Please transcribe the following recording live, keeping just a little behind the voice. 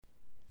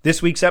This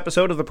week's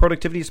episode of the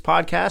Productivityist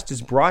Podcast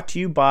is brought to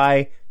you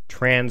by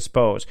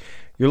Transpose.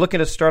 You're looking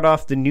to start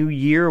off the new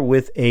year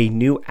with a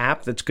new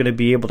app that's going to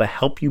be able to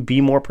help you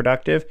be more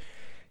productive?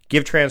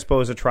 Give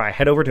Transpose a try.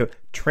 Head over to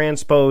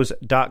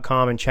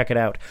transpose.com and check it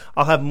out.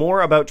 I'll have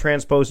more about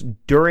Transpose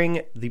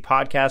during the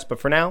podcast, but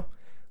for now,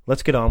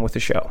 let's get on with the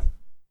show.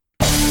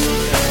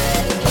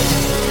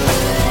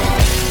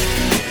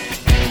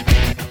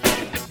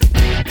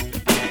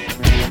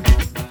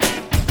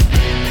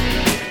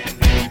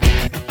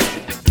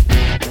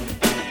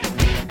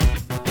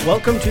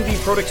 Welcome to the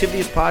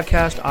Productivityist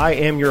Podcast. I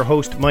am your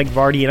host, Mike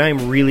Vardy, and I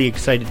am really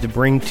excited to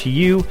bring to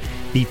you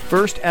the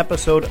first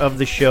episode of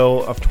the show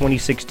of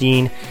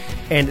 2016.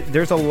 And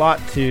there's a lot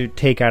to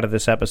take out of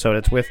this episode.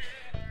 It's with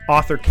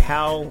author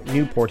Cal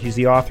Newport. He's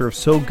the author of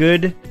So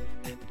Good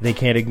They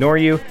Can't Ignore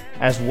You,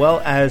 as well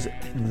as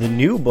the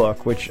new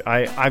book, which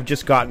I've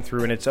just gotten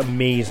through, and it's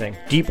amazing.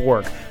 Deep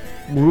Work.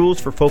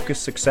 Rules for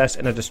Focused Success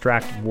in a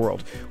Distracted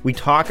World. We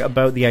talk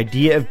about the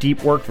idea of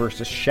deep work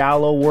versus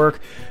shallow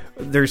work.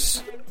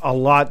 There's a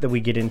lot that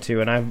we get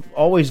into, and I've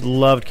always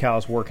loved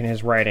Cal's work and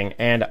his writing,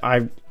 and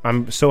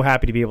I'm so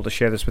happy to be able to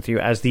share this with you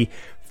as the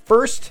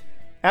first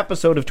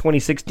episode of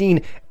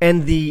 2016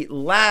 and the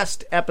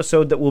last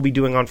episode that we'll be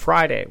doing on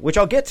Friday, which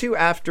I'll get to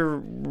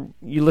after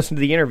you listen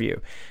to the interview,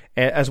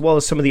 as well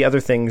as some of the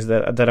other things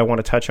that I want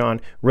to touch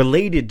on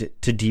related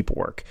to deep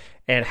work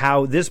and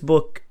how this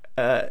book,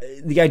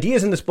 the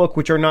ideas in this book,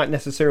 which are not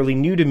necessarily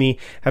new to me,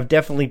 have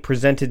definitely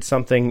presented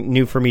something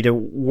new for me to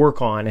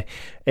work on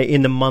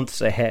in the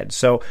months ahead.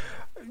 So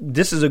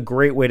this is a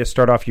great way to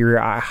start off your year.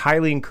 I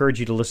highly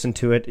encourage you to listen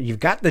to it. You've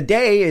got the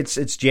day. It's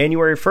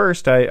January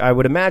 1st. I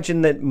would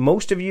imagine that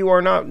most of you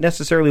are not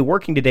necessarily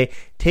working today.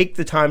 Take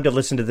the time to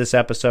listen to this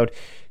episode.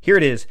 Here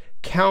it is,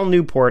 Cal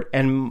Newport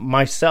and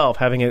myself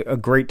having a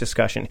great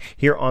discussion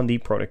here on the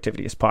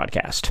Productivityist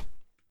Podcast.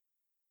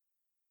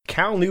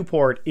 Cal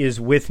Newport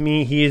is with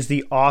me. He is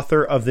the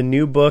author of the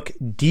new book,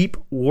 Deep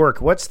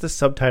Work. What's the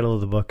subtitle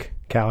of the book,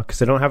 Cal?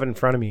 Because I don't have it in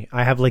front of me.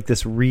 I have like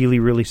this really,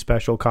 really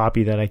special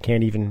copy that I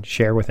can't even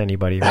share with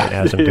anybody right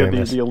now as I'm doing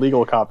this. The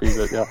illegal copy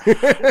that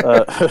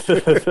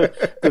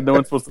no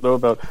one's supposed to know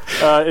about.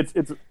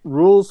 It's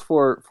Rules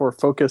for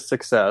Focused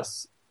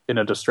Success in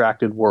a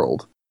Distracted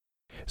World.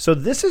 So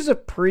this is a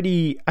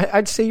pretty,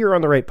 I'd say you're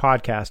on the right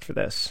podcast for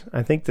this.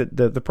 I think that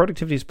the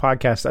Productivityist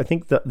Podcast, I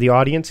think the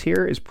audience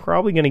here is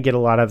probably going to get a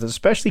lot of this,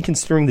 especially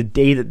considering the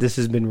day that this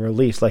has been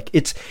released. Like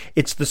it's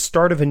the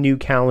start of a new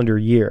calendar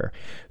year.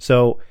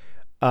 So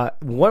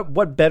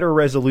what better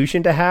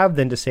resolution to have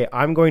than to say,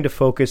 I'm going to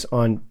focus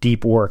on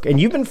deep work. And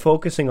you've been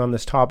focusing on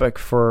this topic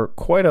for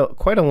quite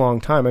a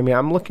long time. I mean,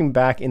 I'm looking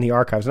back in the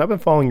archives, and I've been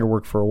following your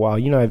work for a while.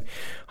 You know, I've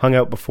hung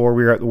out before.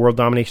 We were at the World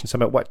Domination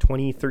Summit,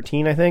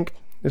 2013, I think?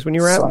 Is when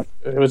you were at?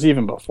 It was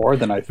even before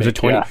then, I think. Was it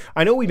 20? Yeah.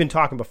 I know we've been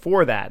talking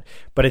before that,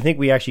 but I think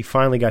we actually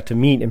finally got to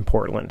meet in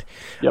Portland.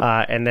 Yep.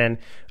 And then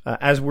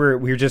as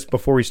we're just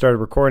before we started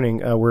recording,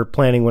 we're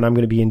planning when I'm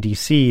going to be in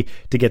DC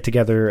to get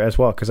together as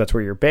well, because that's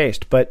where you're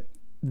based. But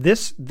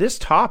this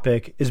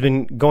topic has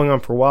been going on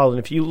for a while, and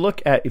if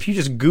you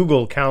just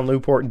Google Cal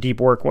Newport and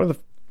deep work, one of the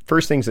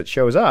first things that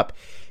shows up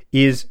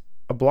is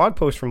a blog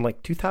post from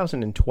like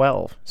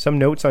 2012, some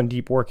notes on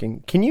deep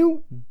working. Can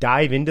you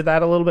dive into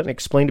that a little bit and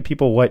explain to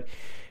people what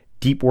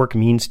deep work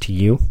means to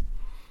you?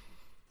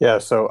 Yeah,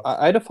 so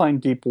I define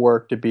deep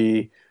work to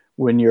be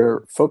when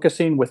you're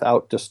focusing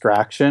without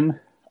distraction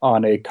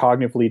on a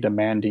cognitively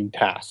demanding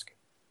task.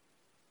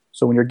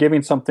 So when you're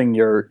giving something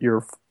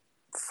your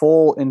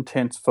full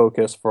intense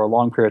focus for a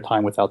long period of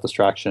time without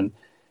distraction,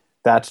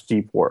 that's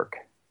deep work.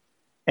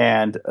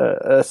 And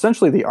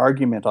essentially the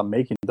argument I'm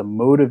making, the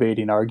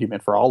motivating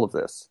argument for all of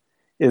this,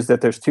 is that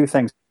there's two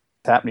things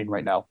happening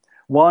right now.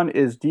 One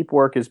is deep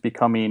work is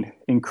becoming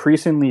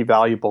increasingly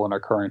valuable in our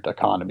current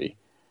economy.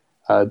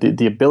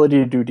 The ability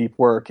to do deep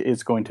work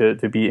is going to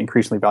be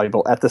increasingly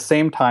valuable. At the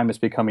same time, it's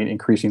becoming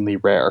increasingly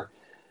rare.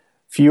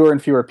 Fewer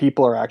and fewer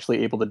people are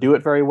actually able to do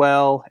it very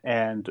well,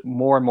 and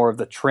more of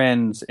the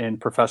trends in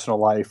professional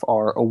life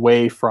are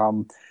away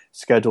from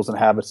schedules and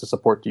habits to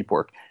support deep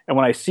work. And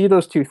when I see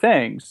those two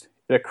things,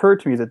 it occurred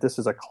to me that this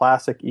is a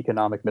classic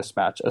economic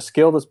mismatch, a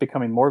skill that's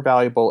becoming more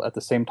valuable at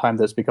the same time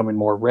that it's becoming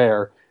more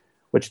rare,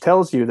 which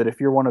tells you that if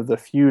you're one of the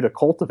few to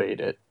cultivate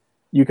it,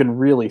 you can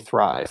really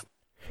thrive.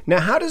 Now,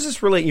 how does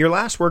this relate? Your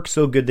last work,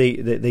 So Good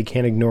They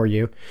Can't Ignore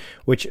You,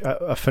 which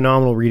a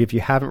phenomenal read. If you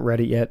haven't read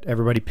it yet,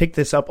 everybody pick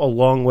this up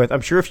along with, I'm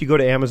sure if you go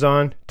to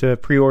Amazon to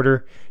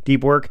pre-order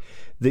Deep Work,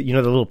 the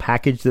little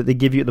package that they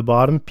give you at the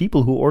bottom,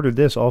 people who ordered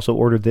this also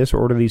ordered this or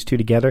order these two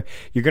together.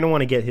 You're going to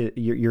want to get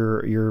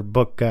your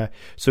book,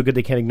 So Good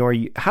They Can't Ignore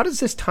You. How does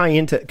this tie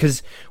into,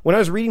 because when I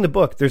was reading the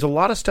book, there's a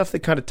lot of stuff that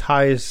kind of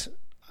ties,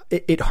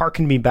 it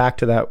harkened me back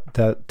to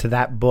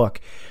that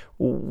book.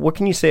 What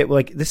can you say?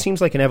 Like, this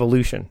seems like an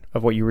evolution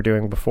of what you were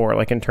doing before,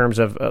 like in terms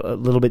of a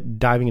little bit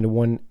diving into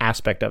one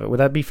aspect of it. Would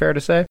that be fair to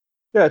say?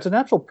 Yeah, it's a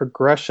natural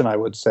progression, I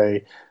would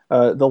say.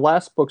 The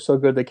last book, So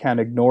Good They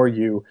Can't Ignore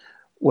You,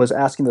 was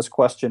asking this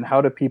question: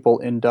 how do people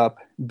end up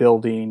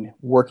building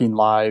working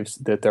lives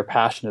that they're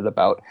passionate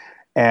about?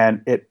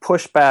 And it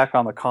pushed back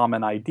on the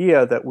common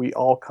idea that we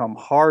all come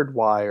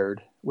hardwired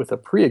with a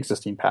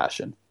pre-existing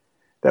passion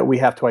that we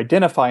have to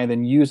identify and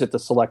then use it to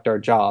select our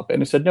job.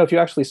 And it said, no, if you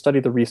actually study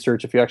the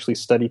research, if you actually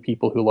study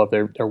people who love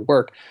their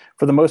work,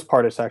 for the most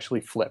part, it's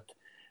actually flipped.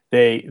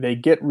 They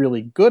get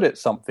really good at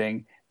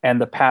something and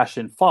the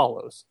passion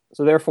follows.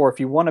 So therefore, if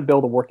you want to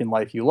build a working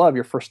life you love,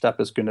 your first step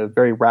is going to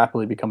very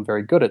rapidly become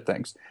very good at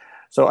things.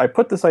 So I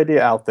put this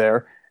idea out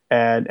there,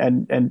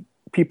 and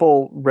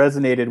people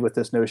resonated with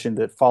this notion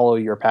that follow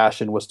your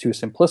passion was too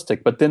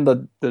simplistic. But then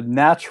the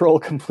natural,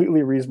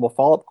 completely reasonable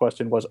follow-up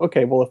question was,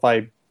 okay, well, if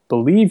I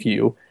believe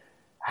you,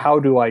 how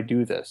do I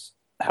do this?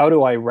 How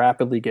do I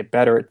rapidly get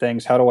better at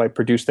things? How do I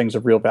produce things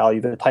of real value?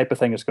 The type of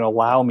thing that's going to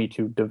allow me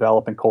to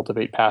develop and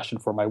cultivate passion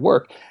for my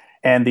work.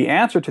 And the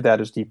answer to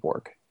that is deep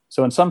work.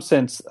 So in some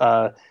sense,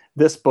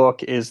 this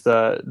book is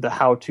the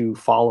how-to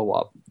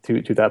follow-up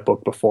to that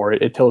book before.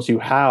 It tells you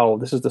how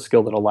this is the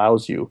skill that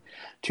allows you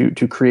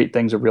to create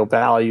things of real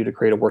value, to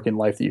create a working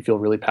life that you feel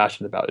really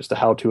passionate about. It's the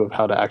how-to of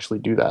how to actually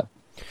do that.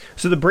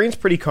 So the brain's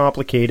pretty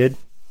complicated,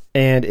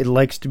 and it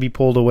likes to be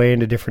pulled away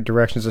into different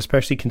directions,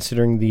 especially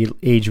considering the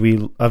age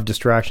of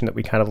distraction that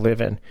we kind of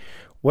live in.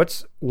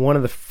 What's one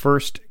of the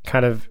first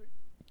kind of,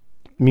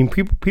 I mean,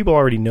 people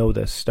already know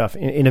this stuff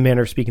in a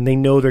manner of speaking. They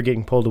know they're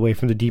getting pulled away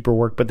from the deeper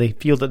work, but they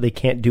feel that they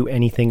can't do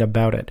anything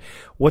about it.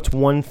 What's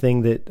one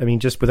thing that, I mean,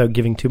 just without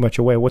giving too much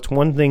away, what's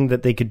one thing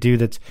that they could do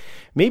that's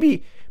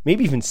maybe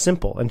even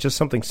simple and just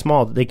something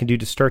small that they can do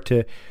to start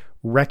to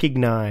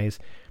recognize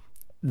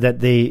that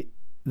they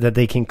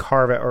can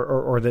carve out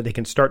or that they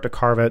can start to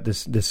carve out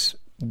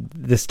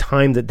this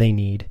time that they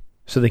need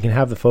so they can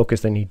have the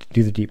focus they need to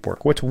do the deep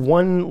work? What's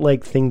one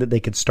thing that they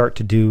could start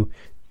to do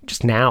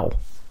just now?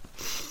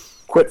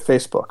 Quit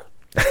Facebook.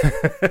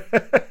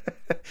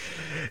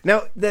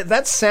 Now,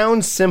 that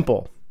sounds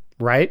simple,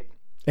 right?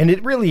 And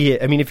it really is.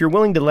 I mean, if you're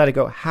willing to let it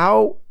go,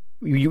 how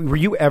were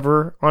you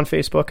ever on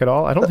Facebook at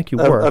all? I don't think you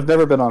were. I've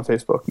never been on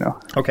Facebook, no.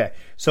 Okay.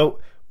 So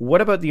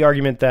what about the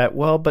argument that,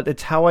 well, but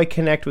it's how I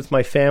connect with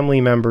my family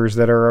members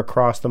that are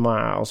across the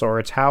miles, or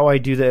it's how I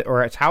do that,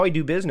 or it's how I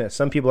do business?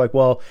 Some people are like,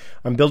 well,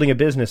 I'm building a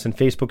business and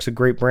Facebook's a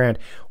great brand.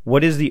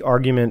 What is the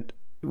argument?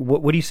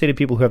 What do you say to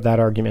people who have that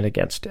argument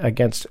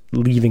against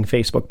leaving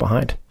Facebook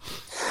behind?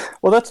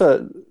 Well,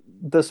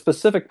 the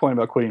specific point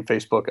about quitting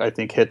Facebook, I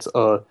think, hits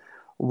a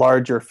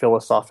larger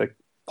philosophic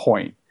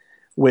point,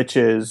 which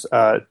is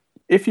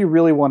if you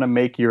really want to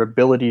make your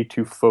ability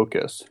to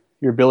focus,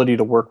 your ability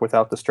to work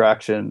without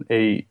distraction,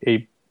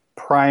 a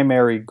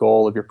primary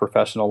goal of your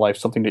professional life,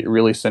 something that you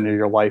really center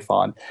your life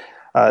on,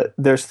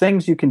 there's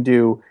things you can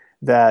do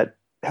that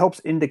helps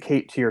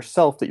indicate to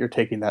yourself that you're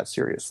taking that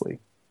seriously.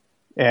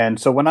 And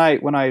so when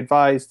I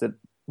advise that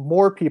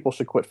more people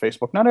should quit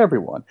Facebook, not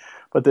everyone,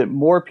 but that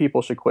more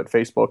people should quit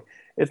Facebook,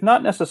 it's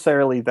not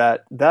necessarily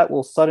that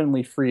will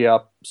suddenly free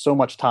up so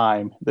much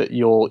time that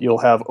you'll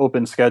have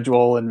open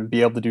schedule and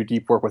be able to do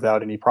deep work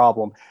without any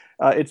problem.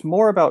 It's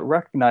more about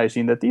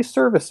recognizing that these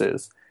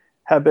services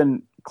have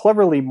been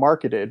cleverly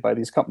marketed by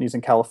these companies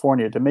in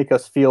California to make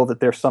us feel that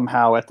they're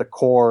somehow at the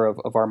core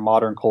of our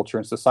modern culture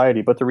and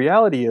society. But the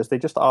reality is they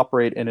just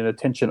operate in an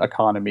attention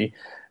economy.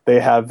 They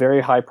have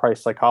very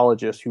high-priced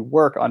psychologists who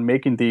work on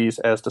making these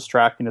as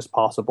distracting as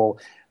possible,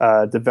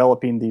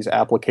 developing these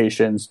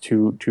applications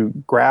to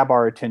grab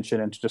our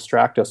attention and to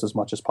distract us as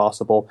much as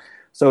possible.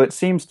 So it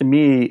seems to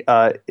me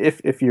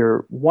if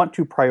you want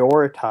to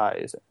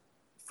prioritize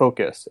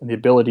focus and the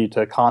ability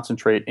to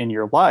concentrate in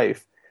your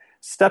life,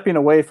 stepping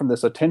away from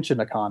this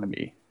attention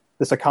economy,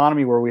 this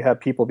economy where we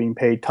have people being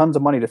paid tons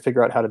of money to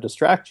figure out how to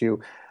distract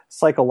you,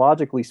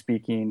 psychologically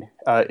speaking,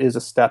 is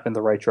a step in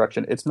the right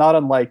direction. It's not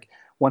unlike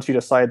once you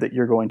decide that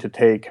you're going to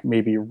take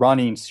maybe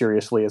running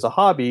seriously as a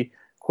hobby,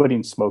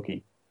 quitting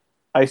smoking.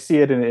 I see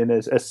it in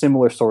a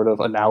similar sort of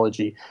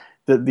analogy.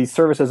 These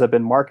services have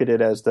been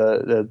marketed as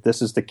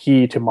this is the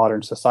key to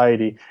modern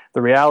society.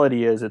 The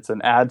reality is it's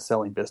an ad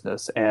selling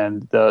business,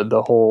 and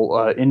the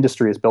whole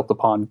industry is built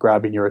upon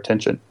grabbing your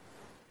attention.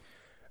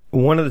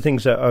 One of the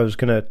things that I was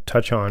going to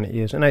touch on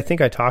is, and I think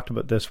I talked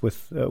about this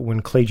with when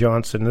Clay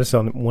Johnson, this is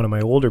on one of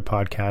my older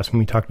podcasts when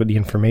we talked about the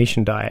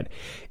information diet,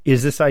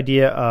 is this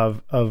idea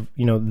of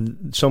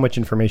so much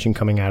information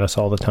coming at us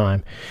all the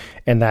time,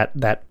 and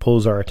that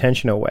pulls our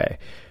attention away.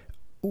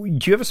 Do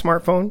you have a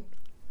smartphone?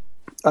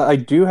 I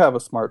do have a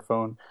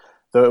smartphone,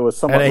 though it was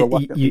somewhat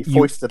reluctantly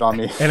foisted on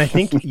me. And I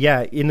think,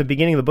 in the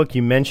beginning of the book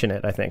you mention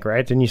it, I think,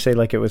 right? Didn't you say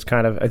it was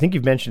kind of, I think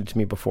you've mentioned it to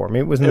me before.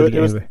 Maybe it was in the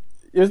beginning.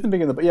 It was the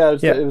beginning of the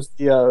it was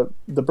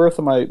the birth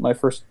of my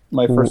first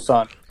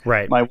son.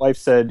 Right. My wife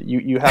said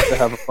you have to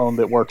have a phone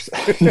that works.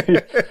 You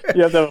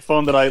have to have a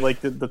phone that I like.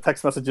 The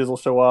text messages will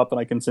show up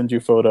and I can send you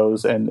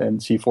photos.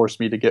 And she forced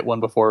me to get one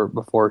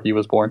before he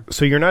was born.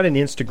 So you're not an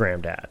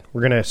Instagram dad.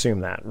 We're going to assume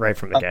that right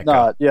from the get-go.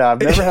 Not. Yeah,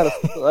 I've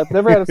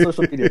never had a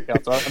social media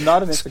account. So I'm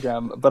not an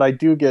Instagram, but I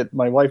do get.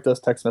 My wife does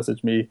text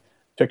message me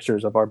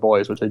pictures of our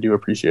boys, which I do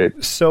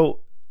appreciate. So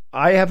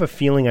I have a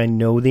feeling I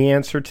know the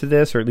answer to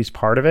this, or at least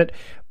part of it.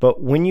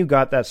 But when you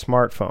got that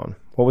smartphone,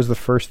 what was the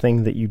first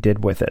thing that you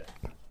did with it?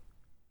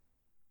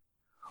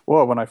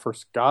 Well, when I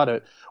first got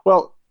it,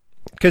 well,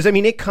 Because, I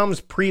mean, it comes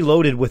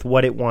preloaded with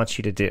what it wants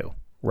you to do,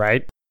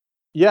 right?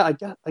 yeah,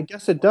 I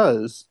guess it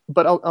does.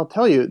 But I'll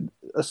tell you,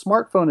 a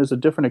smartphone is a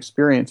different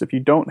experience if you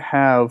don't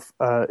have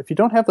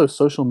those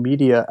social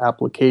media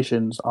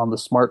applications on the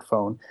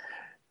smartphone.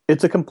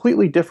 It's a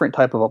completely different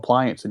type of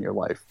appliance in your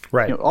life.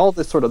 Right. You know, all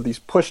this sort of these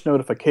push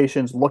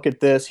notifications. Look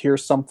at this.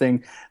 Here's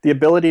something. The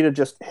ability to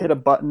just hit a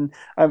button.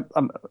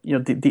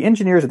 The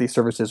engineers of these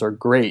services are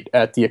great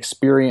at the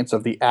experience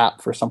of the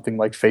app for something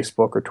like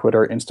Facebook or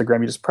Twitter or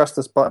Instagram. You just press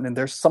this button, and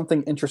there's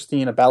something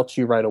interesting about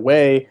you right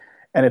away.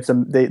 And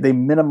they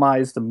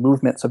minimize the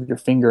movements of your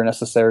finger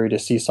necessary to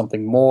see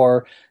something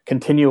more.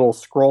 Continual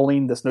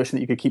scrolling, this notion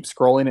that you could keep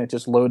scrolling and it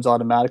just loads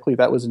automatically,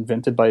 that was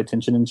invented by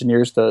attention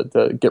engineers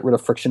to get rid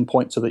of friction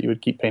points so that you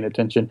would keep paying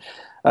attention.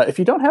 If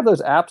you don't have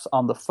those apps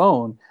on the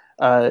phone,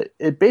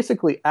 it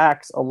basically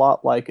acts a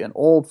lot like an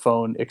old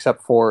phone,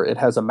 except for it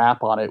has a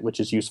map on it, which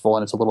is useful,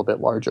 and it's a little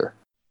bit larger.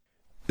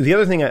 The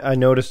other thing I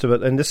noticed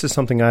about, and this is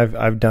something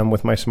I've done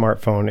with my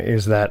smartphone,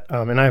 is that,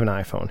 and I have an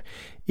iPhone,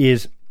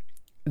 is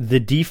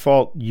the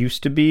default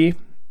used to be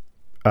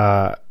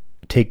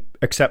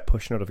accept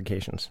push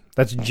notifications.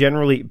 That's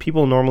generally,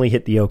 people normally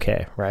hit the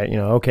okay, right? You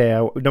know, okay,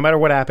 no matter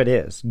what app it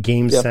is,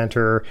 Game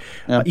Center,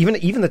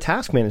 even the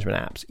task management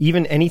apps,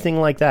 even anything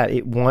like that,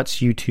 it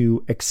wants you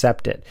to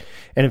accept it.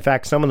 And in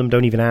fact, some of them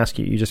don't even ask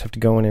you. You just have to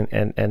go in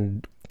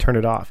and turn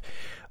it off.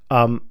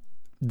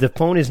 The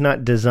phone is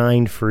not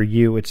designed for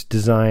you. It's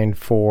designed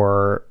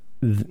for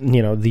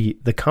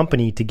the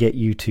company to get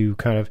you to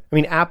kind of, I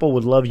mean, Apple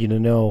would love you to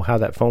know how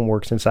that phone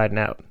works inside and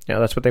out. You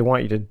know, that's what they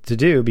want you to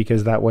do,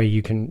 because that way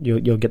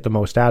you'll get the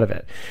most out of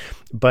it.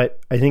 But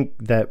I think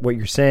that what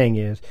you're saying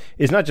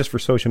is not just for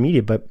social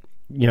media, but,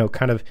 you know,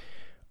 kind of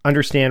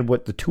understand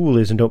what the tool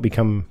is and don't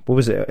become, what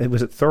was it?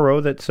 Was it Thoreau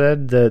that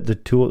said the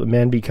tool, the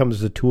man becomes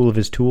the tool of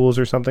his tools,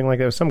 or something like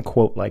that? Some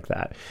quote like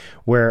that,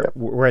 where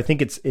I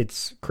think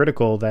it's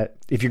critical that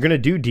if you're going to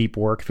do deep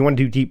work, if you want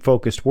to do deep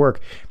focused work,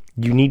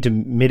 you need to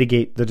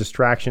mitigate the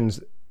distractions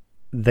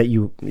that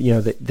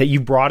you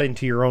brought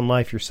into your own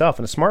life yourself,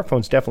 and a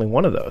smartphone's definitely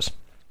one of those.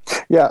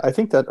 Yeah, I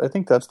think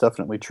that's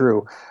definitely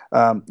true.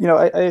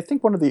 I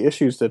think one of the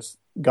issues that's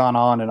gone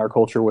on in our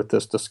culture with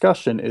this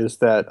discussion is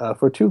that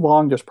for too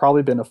long there's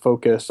probably been a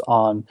focus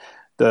on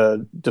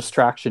the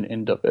distraction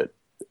end of it.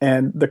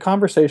 And the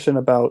conversation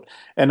about,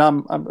 and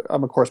I'm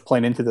of course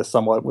playing into this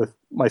somewhat with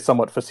my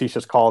somewhat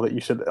facetious call that you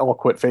should all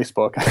quit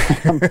Facebook.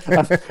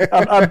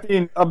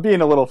 I'm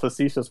being a little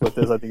facetious with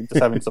this. I think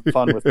just having some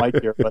fun with Mike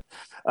here. But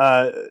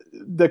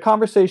the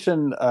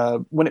conversation,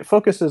 when it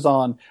focuses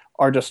on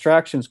are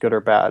distractions good or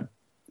bad,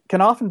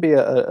 can often be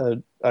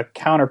a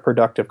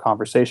counterproductive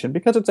conversation,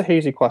 because it's a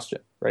hazy question,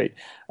 right?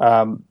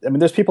 I mean,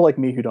 there's people like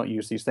me who don't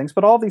use these things,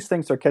 but all these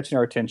things are catching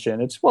our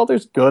attention. It's, well,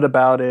 there's good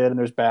about it and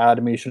there's bad.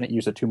 I mean, you shouldn't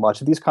use it too much.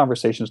 These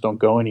conversations don't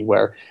go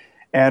anywhere.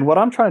 And what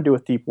I'm trying to do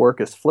with deep work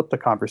is flip the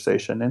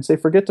conversation and say,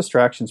 forget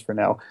distractions for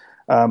now.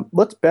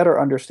 Let's better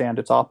understand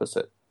its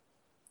opposite.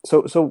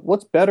 So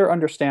let's better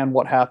understand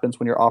what happens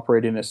when you're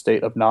operating in a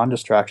state of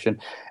non-distraction.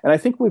 And I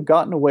think we've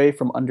gotten away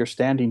from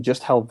understanding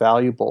just how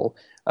valuable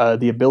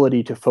the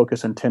ability to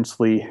focus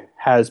intensely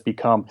has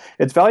become.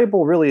 It's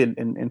valuable really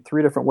in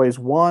three different ways.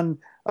 One,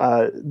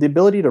 the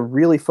ability to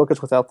really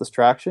focus without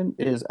distraction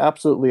is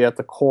absolutely at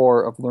the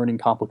core of learning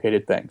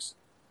complicated things.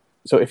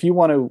 So if you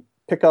want to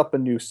pick up a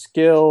new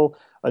skill,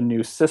 a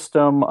new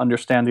system,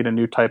 understanding a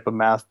new type of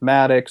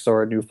mathematics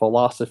or a new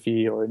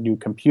philosophy or a new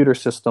computer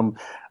system,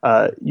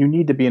 you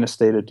need to be in a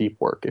state of deep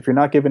work. If you're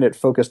not giving it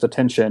focused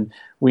attention,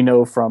 we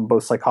know from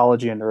both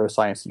psychology and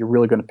neuroscience that you're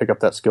really going to pick up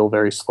that skill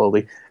very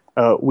slowly.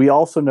 We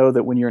also know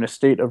that when you're in a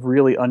state of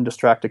really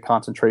undistracted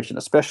concentration,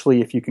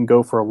 especially if you can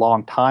go for a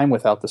long time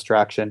without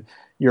distraction,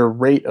 your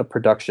rate of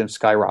production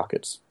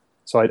skyrockets.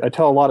 So I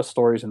tell a lot of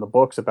stories in the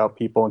books about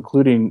people,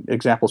 including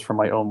examples from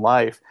my own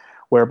life,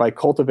 where by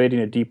cultivating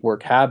a deep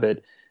work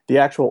habit, the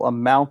actual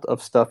amount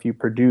of stuff you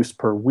produce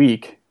per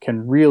week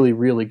can really,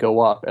 really go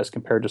up as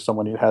compared to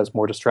someone who has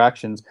more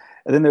distractions.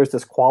 And then there's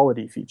this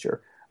quality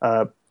feature.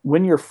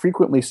 When you're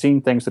frequently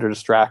seeing things that are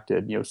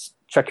distracted,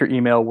 check your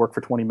email, work for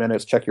 20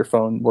 minutes, check your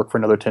phone, work for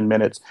another 10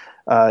 minutes,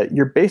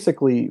 you're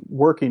basically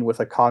working with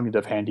a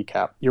cognitive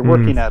handicap. You're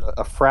working at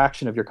a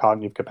fraction of your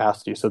cognitive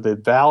capacity. So the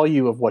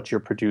value of what you're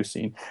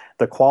producing,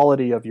 the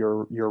quality of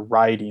your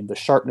writing, the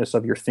sharpness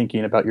of your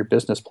thinking about your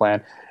business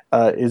plan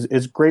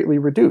is greatly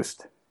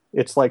reduced.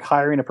 It's like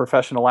hiring a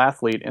professional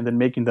athlete and then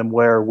making them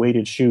wear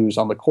weighted shoes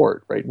on the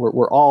court, right?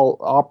 We're all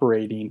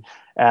operating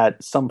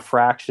at some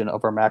fraction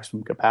of our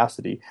maximum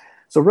capacity.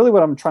 So really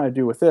what I'm trying to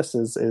do with this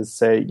is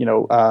say,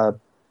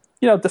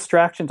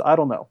 distractions, I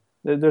don't know.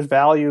 There's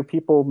value.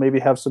 People maybe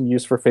have some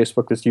use for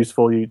Facebook that's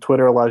useful.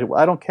 Twitter allows you.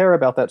 I don't care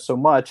about that so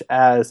much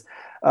as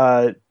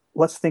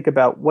let's think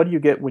about what do you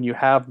get when you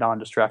have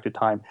non-distracted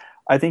time.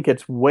 I think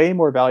it's way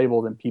more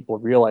valuable than people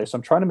realize. So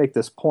I'm trying to make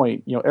this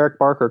point. Eric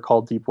Barker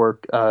called deep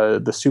work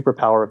the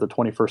superpower of the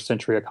 21st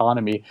century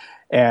economy.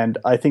 And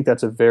I think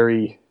that's a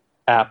very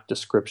apt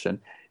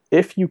description.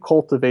 If you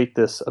cultivate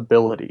this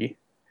ability,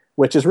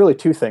 which is really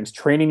two things: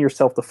 training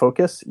yourself to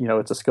focus,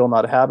 it's a skill,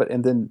 not a habit,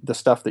 and then the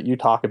stuff that you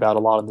talk about a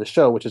lot on this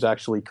show, which is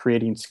actually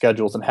creating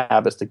schedules and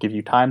habits to give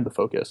you time to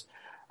focus.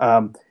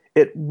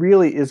 It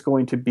really is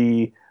going to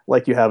be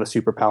like you have a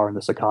superpower in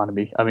this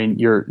economy. I mean,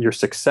 your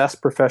success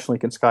professionally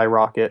can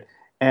skyrocket,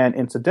 and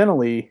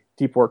incidentally,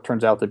 deep work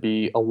turns out to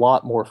be a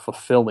lot more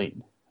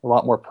fulfilling, a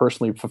lot more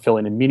personally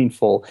fulfilling and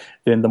meaningful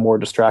than the more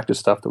distracted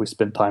stuff that we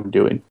spend time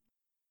doing.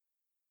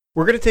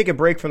 We're going to take a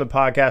break from the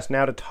podcast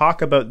now to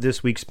talk about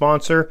this week's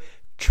sponsor,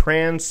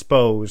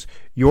 Transpose,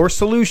 your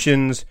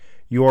solutions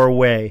your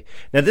way.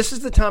 Now, this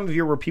is the time of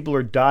year where people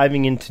are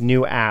diving into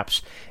new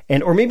apps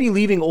or maybe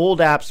leaving old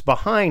apps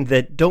behind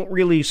that don't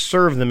really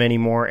serve them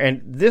anymore.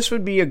 And this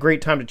would be a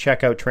great time to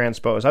check out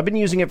Transpose. I've been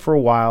using it for a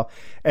while,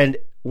 and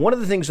one of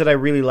the things that I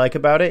really like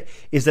about it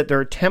is that there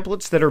are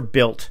templates that are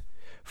built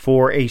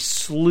for a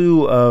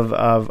slew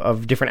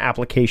of different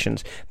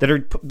applications that are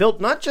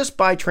built not just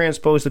by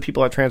Transpose, the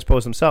people at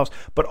Transpose themselves,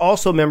 but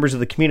also members of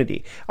the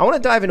community. I want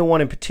to dive into one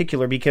in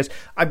particular because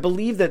I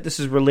believe that this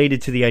is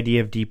related to the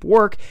idea of deep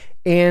work.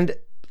 And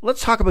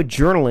let's talk about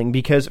journaling,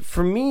 because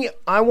for me,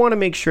 I want to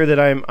make sure that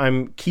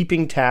I'm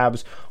keeping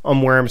tabs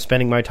on where I'm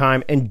spending my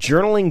time, and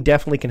journaling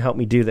definitely can help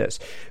me do this.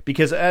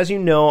 Because as you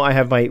know, I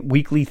have my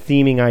weekly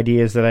theming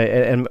ideas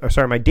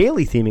my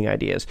daily theming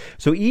ideas.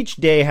 So each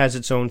day has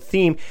its own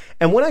theme,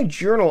 and when I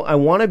journal, I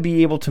want to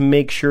be able to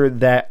make sure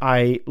that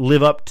I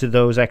live up to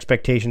those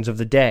expectations of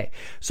the day.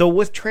 So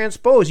with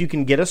Transpose, you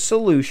can get a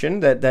solution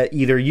that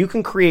either you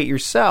can create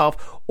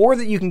yourself or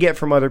that you can get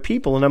from other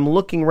people. And I'm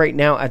looking right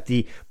now at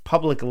the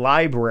public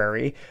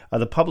library,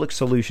 the public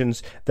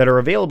solutions that are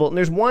available. And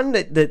there's one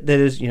that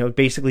is,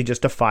 basically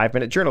just a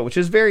 5-minute journal, which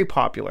is very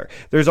popular.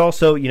 There's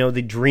also,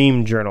 the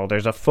dream journal.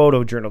 There's a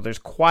photo journal. There's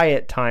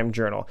quiet time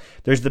journal.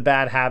 There's the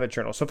bad habit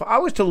journal. So if I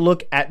was to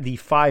look at the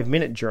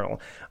 5-minute journal,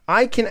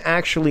 I can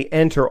actually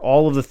enter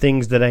all of the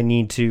things that I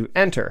need to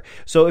enter.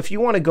 So if you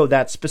want to go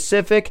that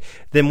specific,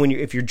 then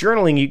if you're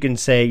journaling, you can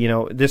say,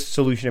 this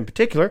solution in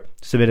particular,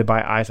 submitted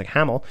by Isaac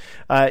Hamill,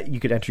 you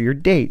could enter your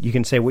date. You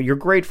can say what you're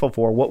grateful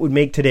for, what would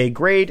make today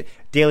great,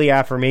 daily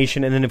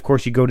affirmation, and then of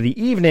course you go to the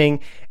evening,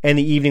 and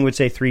the evening would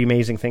say 3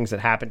 amazing things that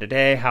happened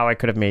today, how I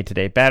could have made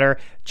today better,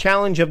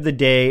 challenge of the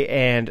day,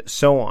 and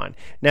so on.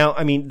 Now,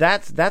 I mean,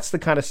 that's the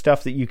kind of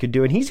stuff that you could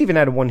do, and he's even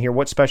added one here,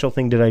 what special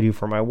thing did I do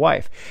for my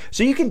wife?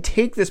 So you can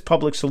take this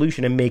public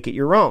solution and make it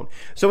your own.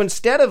 So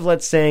instead of,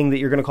 let's saying that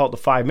you're going to call it the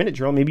 5-minute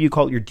journal, maybe you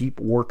call it your deep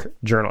work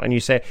journal, and you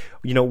say,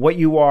 what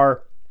you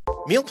are.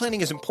 Meal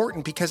planning is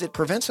important because it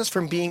prevents us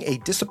from being a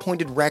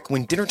disappointed wreck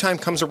when dinner time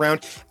comes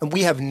around and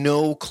we have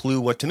no clue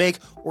what to make,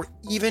 or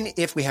even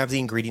if we have the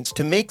ingredients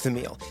to make the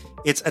meal.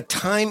 It's a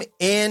time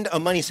and a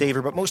money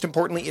saver, but most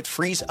importantly, it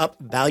frees up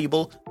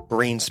valuable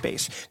brain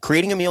space.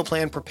 Creating a meal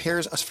plan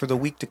prepares us for the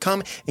week to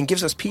come and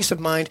gives us peace of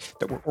mind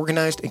that we're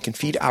organized and can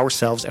feed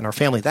ourselves and our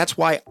family. That's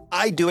why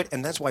I do it,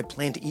 and that's why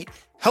Plan to Eat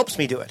helps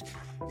me do it.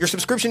 Your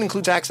subscription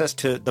includes access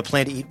to the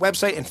Plan to Eat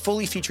website and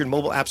fully featured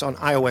mobile apps on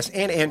iOS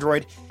and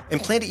Android.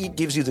 And Plan to Eat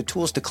gives you the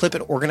tools to clip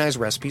and organize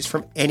recipes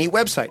from any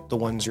website, the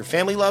ones your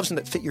family loves and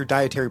that fit your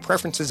dietary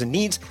preferences and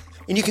needs.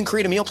 And you can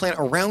create a meal plan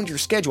around your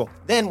schedule.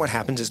 Then what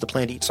happens is the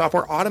Plan to Eat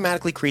software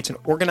automatically creates an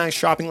organized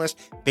shopping list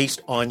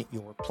based on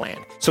your plan.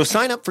 So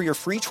sign up for your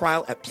free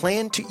trial at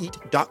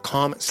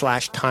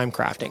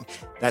plantoeat.com/timecrafting.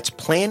 That's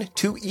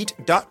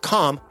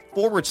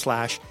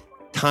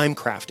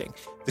plantoeat.com/timecrafting.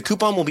 The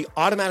coupon will be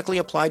automatically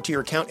applied to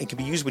your account and can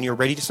be used when you're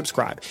ready to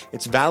subscribe.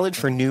 It's valid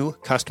for new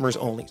customers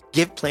only.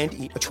 Give Plan to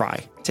Eat a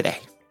try today.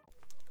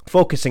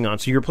 Focusing on.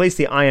 So you replace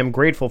the I am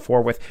grateful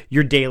for with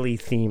your daily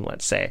theme,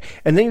 let's say.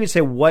 And then you would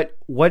say what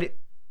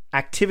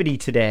activity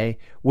today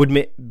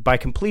by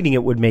completing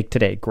it would make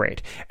today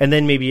great. And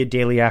then maybe a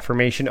daily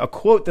affirmation, a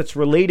quote that's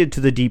related to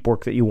the deep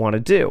work that you want to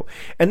do.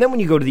 And then when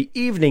you go to the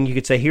evening, you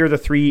could say, here are the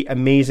 3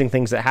 amazing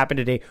things that happened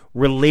today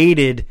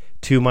related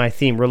to my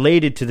theme,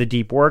 related to the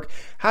deep work,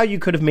 how you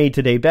could have made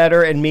today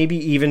better, and maybe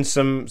even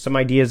some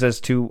ideas as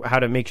to how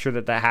to make sure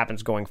that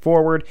happens going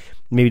forward.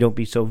 Maybe don't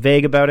be so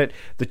vague about it.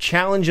 The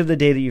challenge of the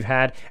day that you've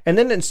had. And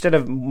then instead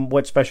of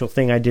what special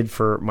thing I did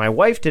for my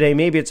wife today,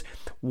 maybe it's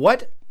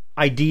what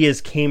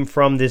ideas came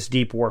from this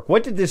deep work.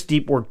 What did this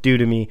deep work do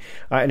to me?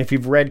 And if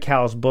you've read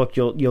Cal's book,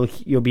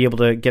 you'll be able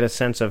to get a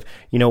sense of,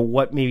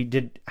 what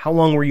maybe how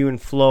long were you in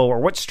flow, or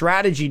what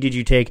strategy did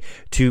you take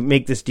to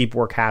make this deep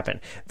work happen?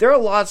 There are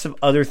lots of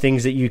other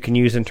things that you can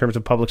use in terms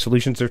of public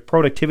solutions. There's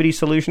productivity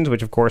solutions,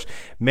 which of course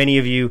many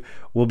of you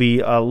will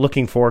be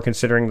looking for,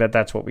 considering that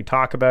that's what we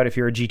talk about. If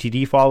you're a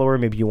GTD follower,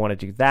 maybe you want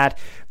to do that.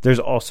 There's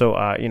also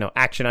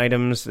action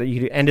items that you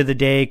do, end of the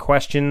day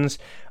questions,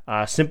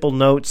 simple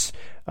notes,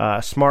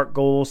 SMART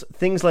goals,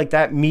 things like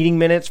that. Meeting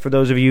minutes, for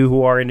those of you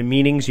who are into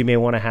meetings, you may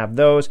want to have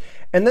those.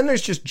 And then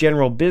there's just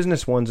general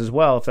business ones as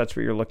well, if that's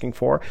what you're looking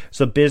for.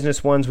 So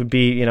business ones would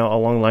be,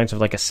 along the lines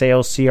of like a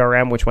sales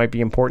CRM, which might be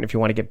important if you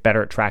want to get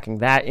better at tracking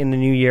that in the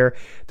new year.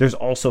 There's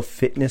also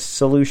fitness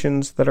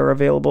solutions that are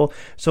available.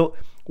 So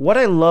what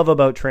I love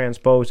about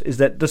Transpose is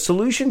that the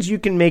solutions you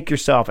can make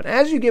yourself, and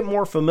as you get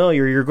more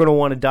familiar, you're going to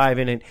want to dive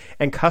in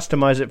and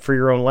customize it for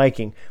your own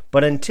liking.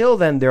 But until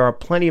then, there are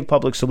plenty of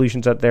public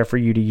solutions out there for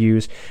you to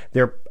use.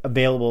 They're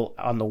available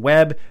on the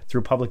web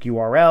through public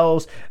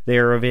URLs.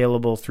 They're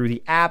available through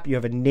the app. You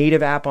have a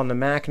native app on the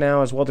Mac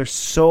now as well. There's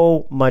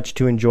so much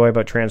to enjoy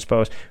about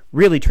Transpose.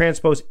 Really,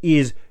 Transpose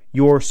is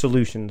your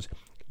solutions,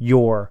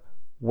 your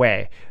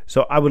way.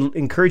 So I would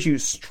encourage you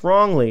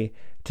strongly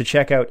to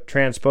check out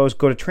Transpose.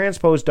 Go to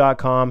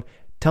transpose.com.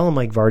 Tell them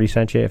Mike Vardy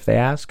sent you if they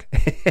ask.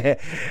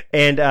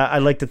 And I'd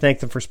like to thank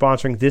them for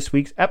sponsoring this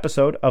week's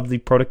episode of the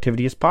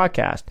Productivityist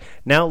podcast.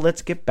 Now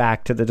let's get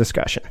back to the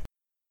discussion.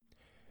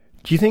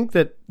 Do you think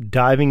that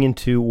diving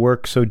into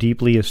work so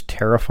deeply is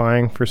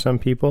terrifying for some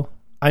people?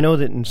 I know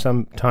that in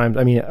some times,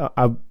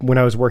 when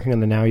I was working on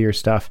the Now Year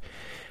stuff,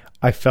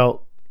 I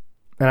felt,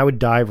 and I would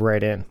dive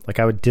right in. Like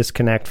I would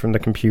disconnect from the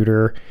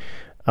computer.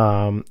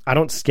 I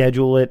don't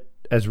schedule it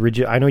as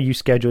rigid. I know you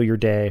schedule your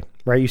day,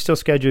 right? You still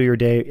schedule your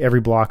day. Every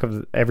block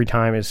of every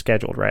time is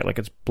scheduled, right? Like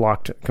it's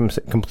blocked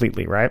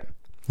completely, right?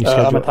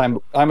 I'm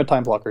a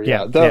time blocker.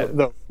 Yeah.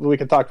 We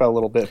can talk about it a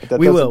little bit, but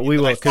we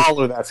will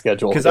follow that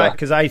schedule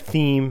because I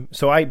theme.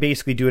 So I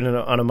basically do it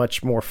on a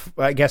much more.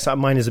 I guess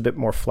mine is a bit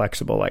more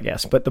flexible. I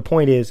guess, but the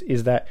point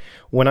is that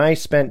when I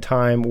spent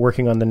time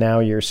working on the Now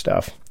Year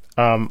stuff,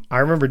 I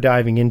remember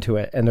diving into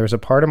it, and there was a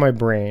part of my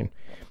brain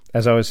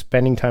as I was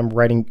spending time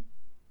writing.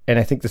 And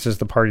I think this is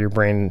the part of your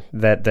brain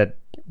that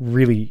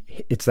really,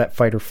 it's that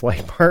fight or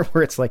flight part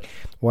where it's like,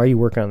 why are you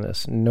working on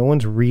this? No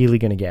one's really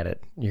going to get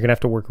it. You're going to have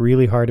to work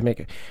really hard to make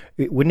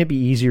it. Wouldn't it be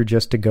easier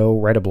just to go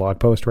write a blog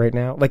post right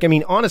now? Like, I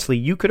mean, honestly,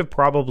 you could have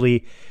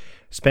probably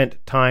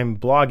spent time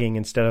blogging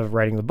instead of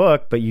writing the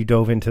book, but you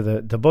dove into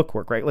the book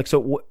work, right? Like,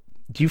 so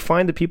do you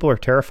find that people are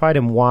terrified,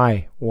 and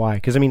why? Why?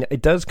 Because, I mean,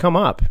 it does come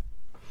up.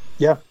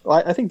 Yeah,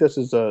 I think this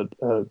is a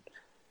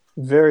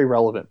very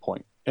relevant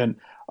point. And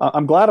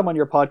I'm glad I'm on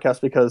your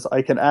podcast because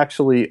I can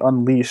actually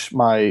unleash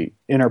my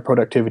inner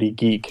productivity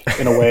geek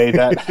in a way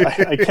that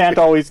I can't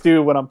always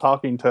do when I'm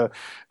talking to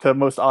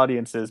most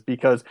audiences.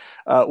 Because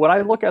when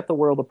I look at the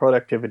world of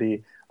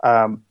productivity,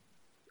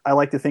 I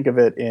like to think of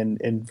it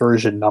in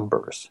version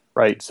numbers,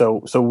 right?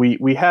 So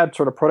we had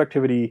sort of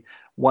productivity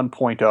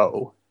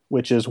 1.0,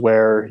 which is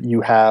where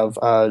you have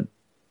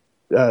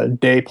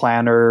day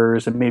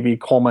planners and maybe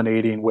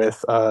culminating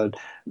with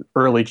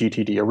early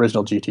GTD,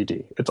 original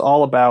GTD. It's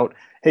all about,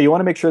 hey, you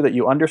want to make sure that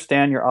you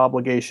understand your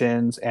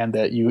obligations and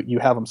that you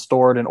have them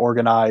stored and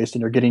organized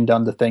and you're getting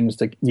done the things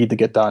that need to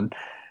get done.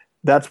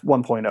 That's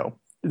 1.0.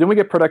 Then we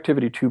get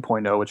productivity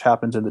 2.0, which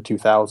happens in the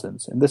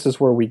 2000s. And this is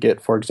where we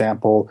get, for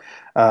example,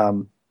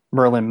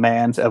 Merlin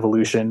Mann's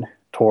evolution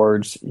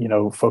towards,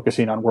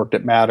 focusing on work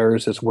that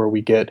matters. Is where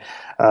we get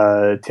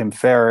Tim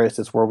Ferriss.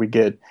 It's where we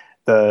get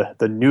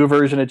the new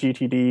version of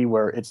GTD,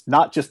 where it's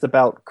not just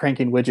about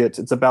cranking widgets,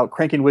 it's about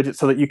cranking widgets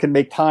so that you can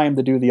make time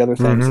to do the other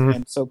things. Mm-hmm.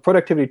 And so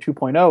productivity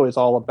 2.0 is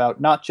all about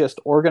not just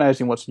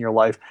organizing what's in your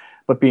life,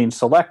 but being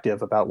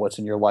selective about what's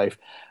in your life,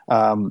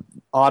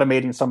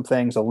 automating some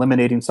things,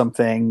 eliminating some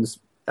things,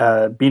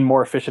 being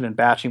more efficient in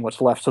batching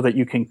what's left so that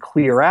you can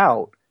clear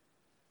out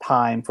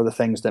time for the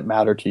things that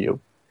matter to you.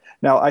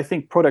 Now, I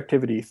think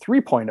productivity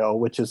 3.0,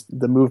 which is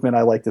the movement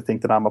I like to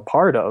think that I'm a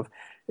part of,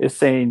 is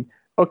saying,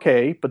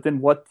 okay, but then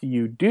what do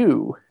you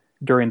do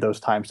during those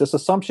times? This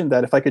assumption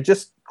that if I could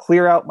just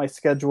clear out my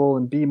schedule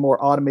and be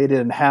more automated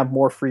and have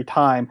more free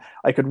time,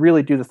 I could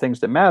really do the things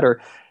that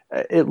matter.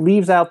 It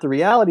leaves out the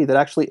reality that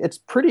actually it's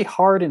pretty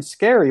hard and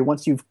scary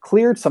once you've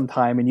cleared some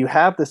time and you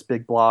have this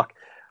big block.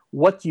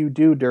 What do you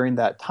do during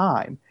that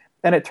time?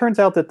 And it turns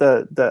out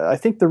that I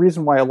think the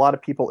reason why a lot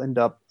of people end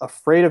up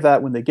afraid of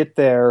that when they get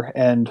there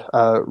and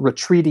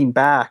retreating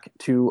back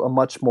to a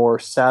much more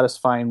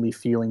satisfyingly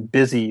feeling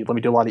busy, let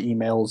me do a lot of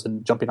emails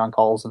and jumping on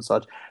calls and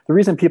such. The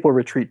reason people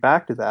retreat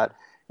back to that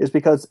is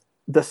because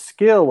the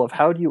skill of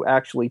how do you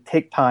actually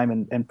take time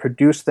and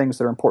produce things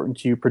that are important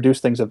to you,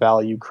 produce things of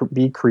value,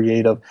 be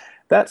creative,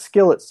 that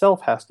skill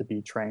itself has to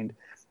be trained.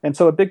 And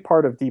so a big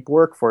part of deep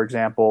work, for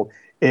example,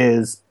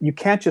 is you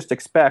can't just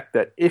expect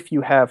that if you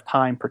have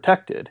time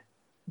protected,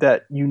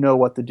 that you know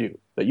what to do,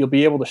 that you'll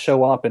be able to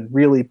show up and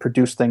really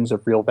produce things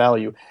of real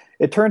value.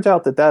 It turns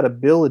out that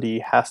ability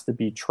has to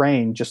be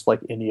trained just like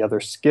any other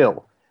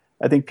skill.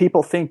 I think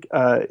people think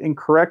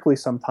incorrectly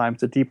sometimes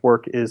that deep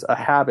work is a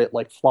habit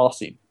like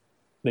flossing.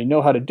 They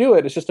know how to do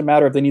it, it's just a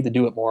matter of they need to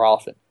do it more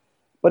often.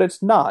 But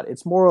it's not.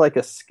 It's more like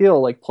a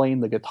skill like playing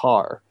the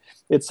guitar.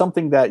 It's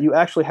something that you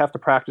actually have to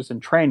practice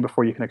and train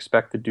before you can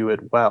expect to do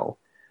it well.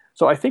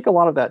 So I think a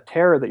lot of that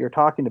terror that you're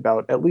talking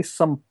about, at least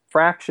some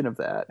fraction of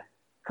that,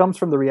 comes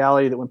from the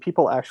reality that when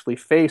people actually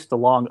face the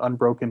long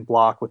unbroken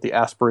block with the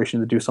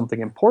aspiration to do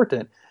something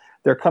important,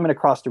 they're coming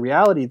across the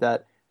reality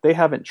that they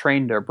haven't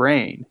trained their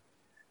brain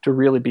to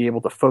really be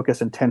able to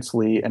focus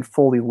intensely and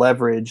fully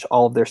leverage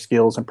all of their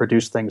skills and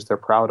produce things they're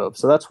proud of.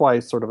 So that's why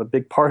sort of a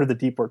big part of the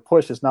deep work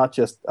push is not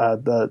just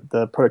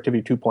the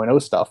productivity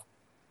 2.0 stuff.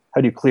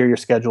 How do you clear your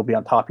schedule, be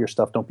on top of your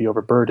stuff, don't be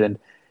overburdened.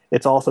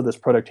 It's also this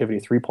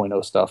productivity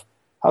 3.0 stuff.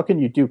 how can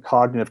you do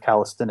cognitive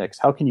calisthenics?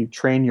 How can you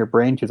train your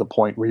brain to the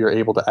point where you're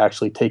able to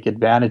actually take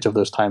advantage of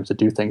those times to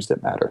do things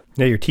that matter?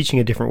 Yeah, you're teaching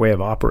a different way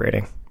of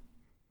operating.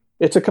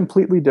 It's a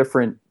completely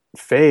different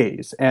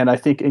phase. And I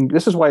think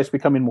this is why it's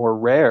becoming more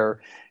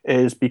rare,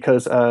 is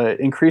because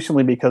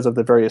increasingly because of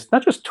the various,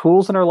 not just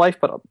tools in our life,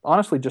 but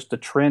honestly just the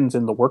trends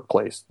in the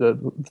workplace, the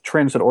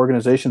trends that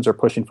organizations are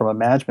pushing from a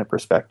management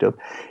perspective,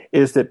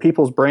 is that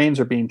people's brains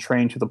are being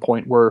trained to the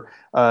point where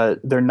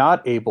they're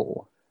not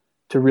able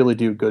to really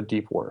do good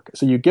deep work.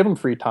 So you give them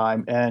free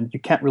time and you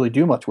can't really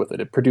do much with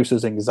it. It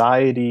produces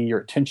anxiety, your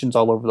attention's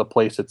all over the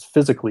place, it's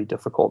physically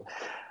difficult.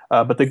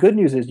 But the good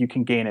news is you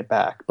can gain it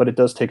back, but it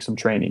does take some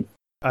training.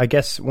 I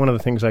guess one of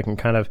the things I can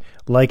kind of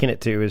liken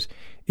it to is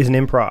an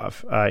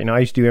improv. I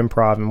used to do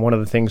improv, and one of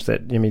the things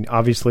that,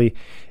 obviously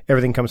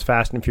everything comes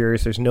fast and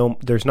furious. There's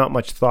not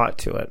much thought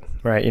to it,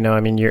 right?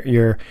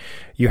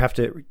 You have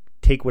to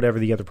take whatever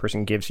the other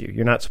person gives you.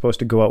 You're not supposed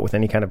to go out with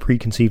any kind of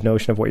preconceived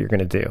notion of what you're going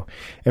to do.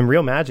 And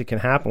real magic can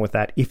happen with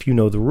that if you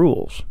know the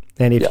rules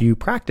and if you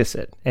practice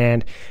it.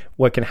 And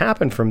what can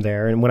happen from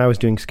there, and when I was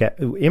doing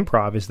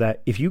improv, is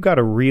that if you got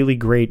a really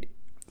great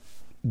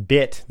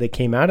bit that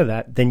came out of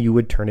that, then you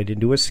would turn it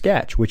into a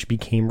sketch, which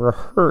became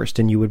rehearsed,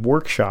 and you would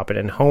workshop it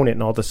and hone it,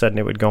 and all of a sudden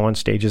it would go on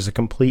stage as a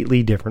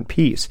completely different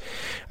piece.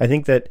 I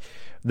think that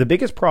the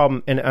biggest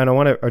problem, and I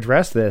want to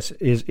address this,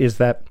 is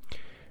that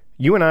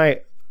you and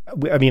I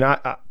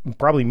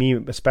probably me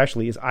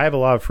especially, is I have a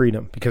lot of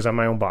freedom because I'm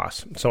my own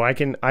boss. So I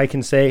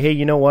can say, hey,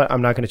 you know what?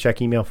 I'm not going to check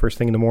email first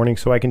thing in the morning.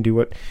 So I can do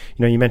what,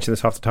 you mentioned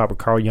this off the top of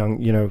Carl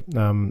Jung,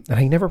 and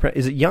I never,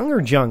 is it Jung or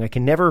Jung? I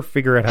can never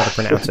figure out how to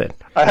pronounce it.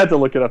 I had to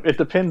look it up. It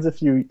depends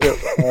if you,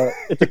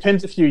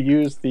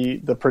 use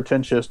the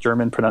pretentious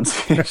German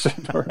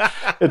pronunciation.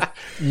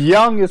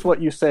 Jung is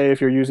what you say if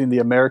you're using the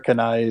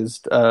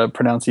Americanized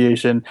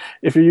pronunciation.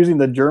 If you're using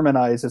the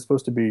Germanized, it's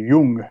supposed to be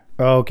Jung.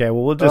 Okay,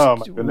 well, we'll just... Oh,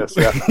 my goodness,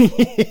 yeah.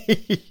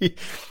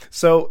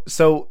 So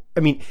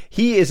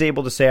he is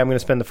able to say, I'm going to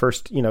spend the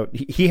first,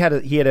 he had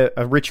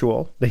a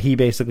ritual that he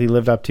basically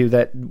lived up to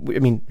that,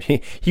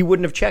 he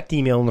wouldn't have checked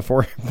email in the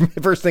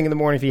first thing in the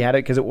morning if he had it,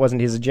 because it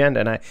wasn't his agenda.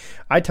 And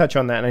I touch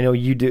on that, and I know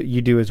you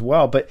do as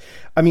well. But,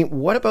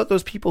 what about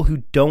those people who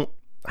don't,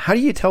 how do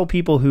you tell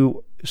people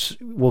who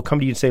will come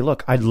to you and say,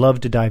 look, I'd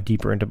love to dive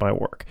deeper into my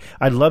work.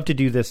 I'd love to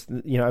do this.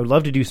 I'd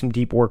love to do some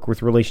deep work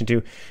with relation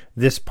to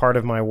this part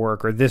of my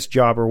work or this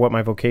job or what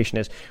my vocation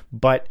is.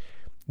 But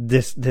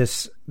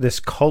this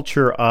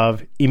culture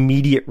of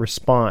immediate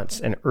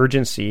response and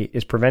urgency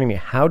is preventing me.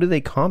 How do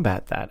they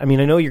combat that? I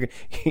know you're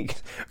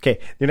okay.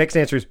 Your next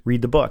answer is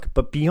read the book,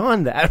 but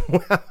beyond that,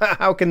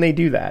 how can they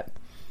do that?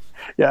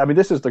 Yeah.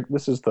 This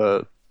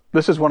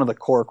is one of the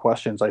core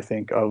questions, I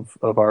think, of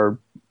our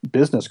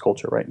business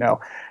culture right now.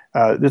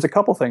 There's a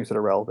couple things that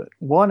are relevant.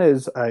 One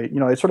is, I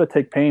sort of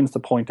take pains to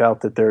point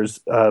out that there's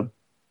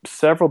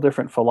several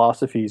different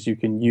philosophies you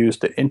can use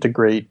to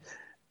integrate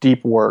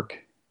deep work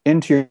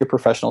into your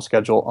professional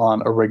schedule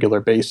on a regular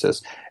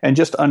basis. And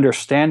just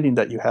understanding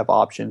that you have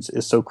options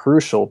is so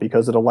crucial,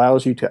 because it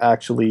allows you to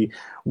actually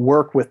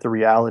work with the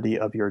reality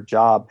of your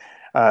job.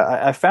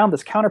 I found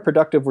this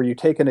counterproductive, where you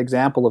take an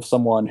example of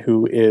someone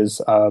who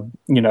is,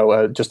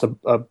 just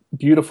a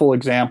beautiful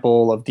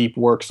example of deep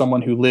work,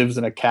 someone who lives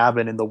in a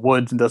cabin in the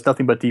woods and does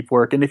nothing but deep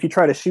work. And if you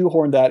try to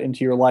shoehorn that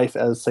into your life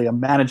as, say, a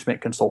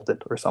management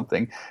consultant or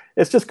something,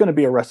 it's just going to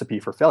be a recipe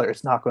for failure.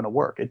 It's not going to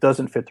work. It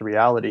doesn't fit the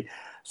reality.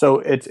 So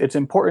it's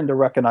important to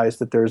recognize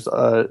that there's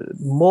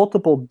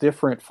multiple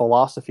different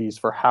philosophies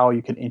for how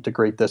you can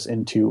integrate this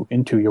into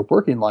your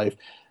working life.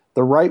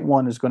 The right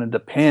one is going to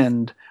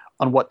depend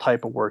on what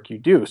type of work you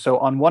do. So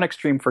on one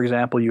extreme, for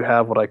example, you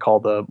have what I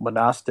call the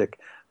monastic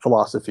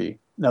philosophy.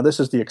 Now, this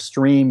is the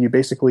extreme. You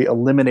basically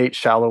eliminate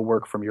shallow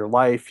work from your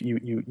life.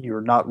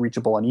 You're not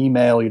reachable on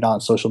email. You're not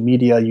on social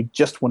media. You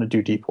just want to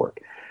do deep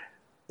work.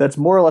 That's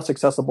more or less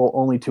accessible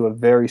only to a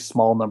very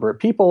small number of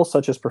people,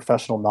 such as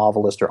professional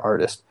novelists or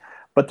artists.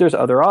 But there's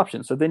other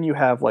options. So then you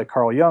have like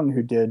Carl Jung,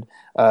 who did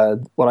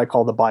what I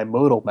call the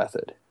bimodal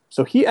method.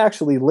 So he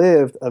actually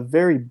lived a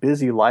very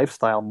busy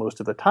lifestyle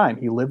most of the time.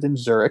 He lived in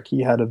Zurich.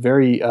 He had a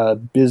very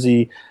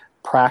busy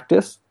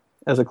practice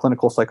as a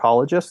clinical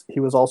psychologist.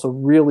 He was also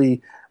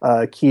really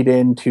keyed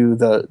into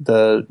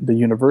the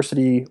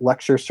university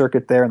lecture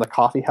circuit there and the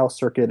coffee house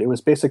circuit. It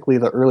was basically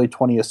the early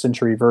 20th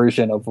century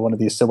version of one of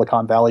these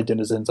Silicon Valley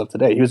denizens of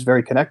today. He was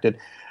very connected.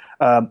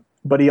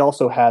 But he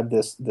also had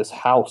this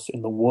house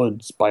in the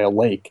woods by a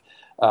lake.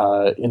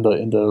 In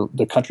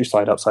the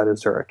countryside outside of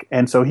Zurich.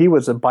 And so he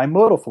was a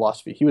bimodal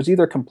philosophy. He was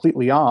either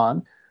completely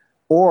on,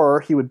 or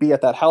he would be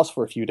at that house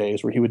for a few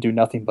days where he would do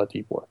nothing but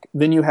deep work.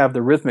 Then you have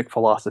the rhythmic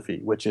philosophy,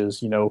 which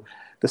is,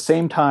 the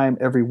same time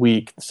every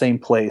week, the same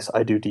place,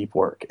 I do deep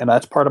work. And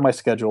that's part of my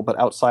schedule, but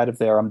outside of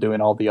there, I'm doing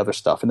all the other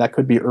stuff. And that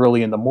could be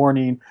early in the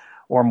morning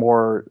or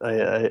more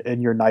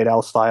in your night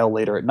owl style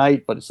later at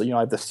night. But it's, I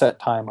have the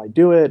set time I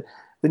do it.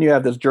 Then you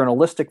have this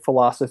journalistic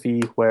philosophy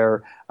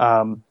where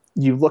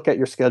you look at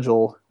your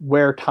schedule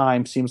where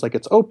time seems like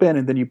it's open,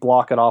 and then you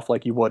block it off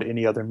like you would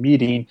any other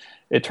meeting.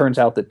 It turns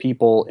out that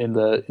people in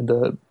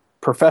the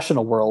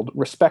professional world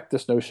respect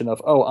this notion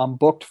of, oh, I'm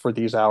booked for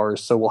these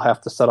hours, so we'll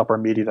have to set up our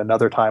meeting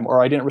another time,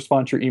 or I didn't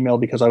respond to your email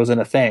because I was in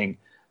a thing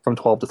from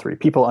 12 to 3.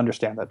 People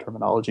understand that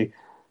terminology.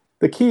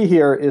 The key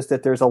here is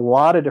that there's a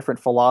lot of different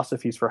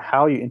philosophies for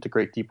how you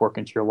integrate deep work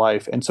into your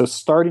life. And so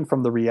starting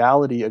from the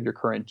reality of your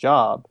current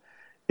job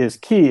is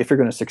key if you're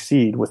going to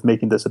succeed with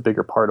making this a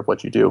bigger part of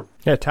what you do.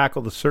 Yeah,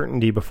 tackle the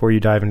certainty before you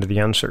dive into the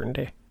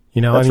uncertainty.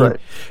 That's right.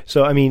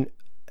 So,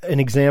 an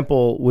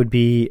example would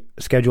be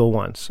Schedule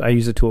Once. I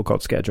use a tool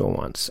called Schedule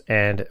Once.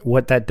 And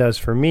what that does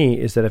for me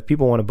is that if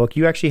people want to book,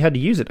 you actually had to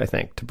use it, I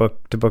think, to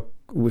book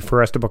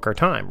for us to book our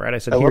time, right? I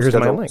said, here's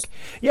my link.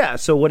 Yeah.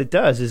 So what it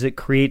does is it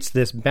creates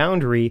this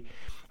boundary.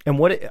 And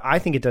I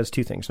think it does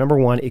two things. Number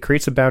one, it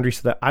creates a boundary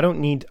so that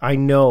I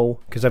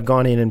know, because I've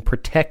gone in and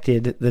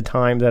protected the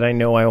time that I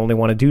know I only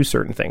want to do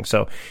certain things.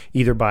 So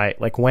either by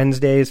like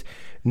Wednesdays,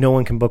 no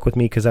one can book with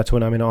me because that's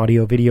when I'm in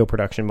audio video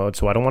production mode.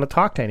 So I don't want to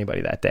talk to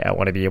anybody that day. I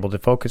want to be able to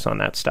focus on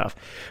that stuff.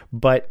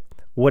 But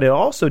what it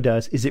also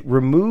does is it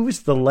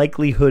removes the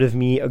likelihood of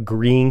me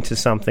agreeing to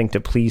something to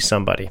please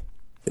somebody.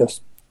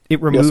 Yes.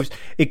 It removes,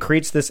 it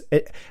creates this,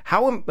 but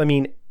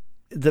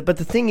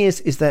the thing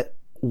is that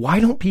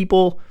why do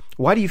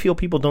you feel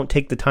people don't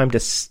take the time to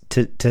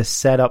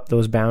set up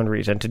those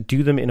boundaries and to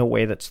do them in a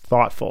way that's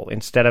thoughtful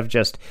instead of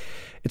just,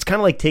 it's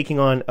kind of like taking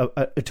on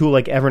a tool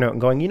like Evernote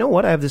and going, you know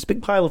what, I have this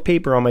big pile of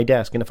paper on my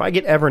desk, and if I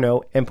get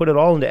Evernote and put it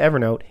all into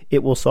Evernote,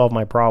 it will solve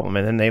my problem.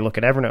 And then they look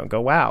at Evernote and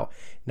go, wow,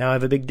 now I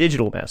have a big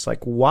digital mess.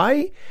 Like,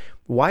 why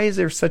is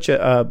there such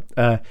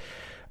a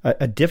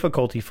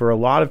difficulty for a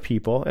lot of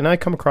people, and I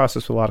come across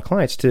this with a lot of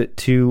clients,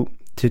 to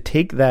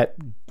take that,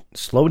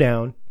 slow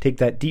down, take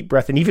that deep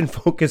breath, and even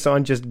focus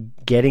on just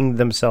getting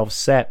themselves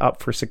set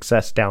up for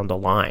success down the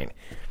line?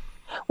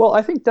 Well,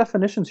 I think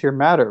definitions here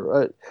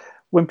matter.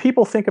 When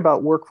people think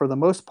about work, for the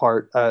most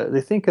part,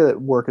 they think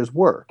that work is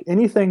work.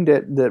 Anything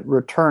that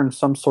returns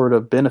some sort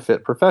of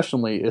benefit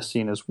professionally is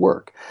seen as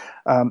work.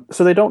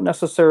 So they don't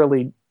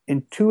necessarily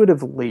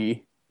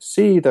intuitively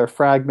see their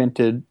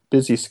fragmented,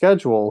 busy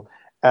schedule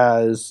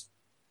as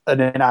an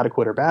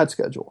inadequate or bad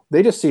schedule.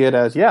 They just see it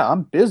as, yeah,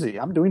 I'm busy.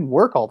 I'm doing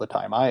work all the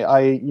time.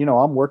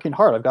 I'm working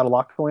hard. I've got a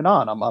lot going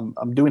on.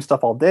 I'm doing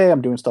stuff all day.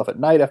 I'm doing stuff at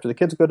night after the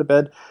kids go to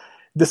bed.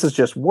 This is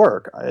just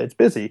work. It's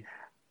busy.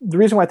 The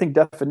reason why I think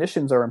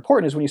definitions are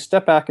important is when you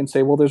step back and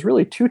say, well, there's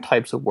really two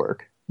types of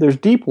work. There's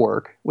deep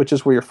work, which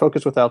is where you're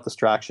focused without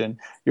distraction.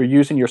 You're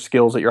using your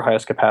skills at your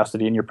highest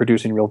capacity and you're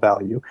producing real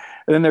value.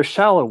 And then there's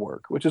shallow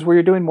work, which is where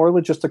you're doing more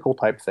logistical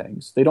type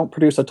things. They don't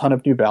produce a ton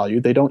of new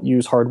value. They don't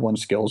use hard-won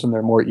skills, and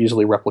they're more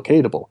easily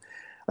replicatable.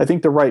 I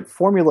think the right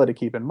formula to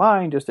keep in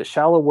mind is that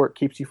shallow work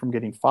keeps you from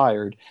getting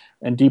fired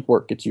and deep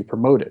work gets you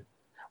promoted.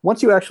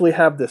 Once you actually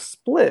have this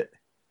split,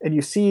 and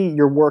you see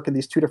your work in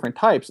these two different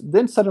types,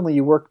 then suddenly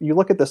you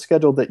look at the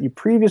schedule that you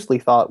previously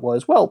thought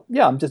was, well,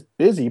 yeah, I'm just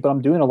busy, but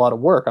I'm doing a lot of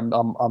work.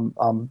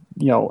 I'm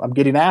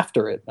getting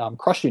after it. I'm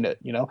crushing it.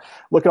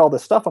 Look at all the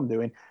stuff I'm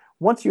doing.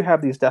 Once you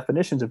have these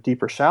definitions of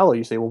deep or shallow,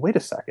 you say, well, wait a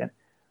second.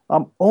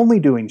 I'm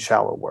only doing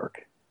shallow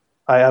work.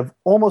 I have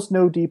almost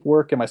no deep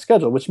work in my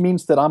schedule, which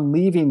means that I'm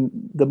leaving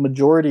the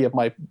majority of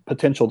my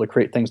potential to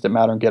create things that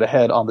matter and get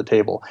ahead on the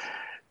table.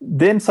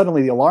 Then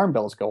suddenly the alarm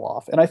bells go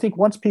off. And I think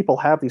once people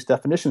have these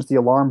definitions, the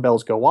alarm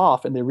bells go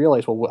off and they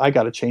realize, well, I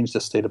got to change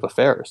this state of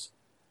affairs.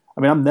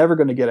 I'm never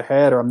going to get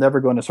ahead, or I'm never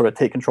going to sort of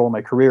take control of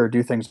my career or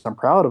do things I'm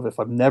proud of if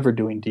I'm never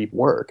doing deep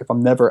work, if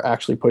I'm never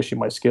actually pushing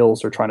my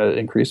skills or trying to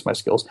increase my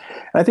skills.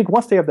 And I think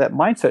once they have that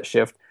mindset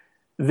shift,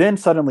 then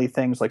suddenly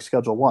things like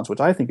Schedule Once, which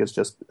I think is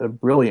just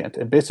brilliant,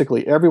 and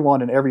basically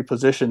everyone in every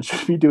position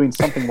should be doing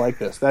something like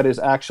this. That is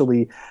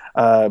actually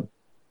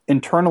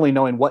internally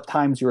knowing what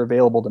times you're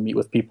available to meet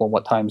with people and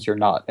what times you're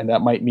not. And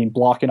that might mean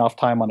blocking off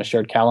time on a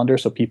shared calendar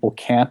so people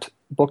can't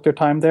book their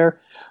time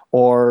there.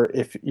 Or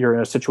if you're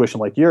in a situation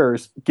like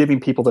yours, giving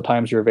people the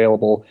times you're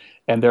available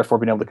and therefore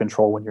being able to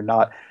control when you're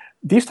not.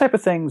 These type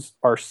of things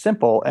are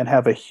simple and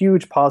have a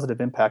huge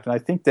positive impact. And I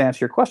think to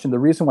answer your question, the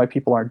reason why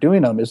people aren't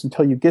doing them is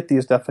until you get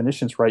these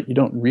definitions right, you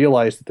don't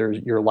realize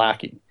that you're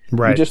lacking.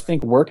 Right. You just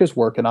think work is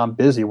work and I'm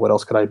busy. What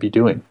else could I be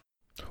doing?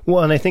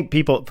 Well, and I think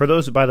people, for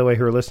those, by the way,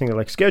 who are listening, are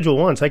like, Schedule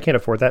Once, I can't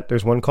afford that.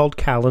 There's one called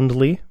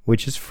Calendly,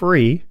 which is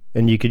free,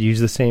 and you could use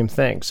the same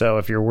thing. So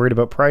if you're worried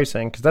about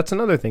pricing, because that's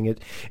another thing.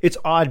 It's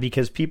odd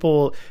because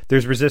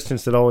there's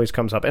resistance that always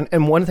comes up.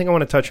 And one thing I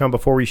want to touch on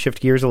before we shift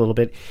gears a little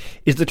bit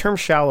is the term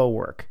shallow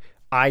work.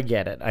 I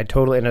get it. I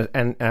totally,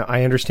 and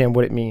I understand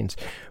what it means.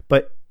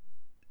 But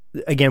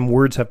again,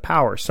 words have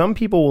power. Some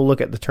people will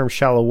look at the term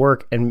shallow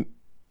work and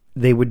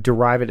they would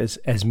derive it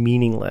as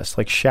meaningless.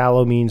 Like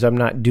shallow means I'm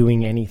not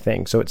doing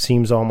anything. So it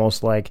seems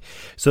almost like,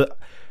 so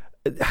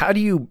how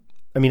do you,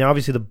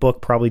 obviously the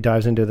book probably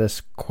dives into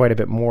this quite a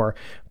bit more,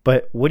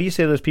 but what do you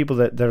say to those people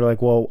that are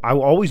like, well, I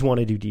always want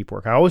to do deep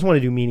work. I always want to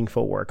do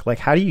meaningful work. Like,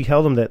 how do you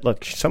tell them that,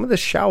 look, some of the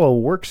shallow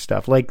work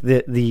stuff, like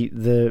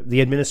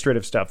the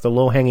administrative stuff, the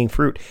low hanging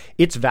fruit,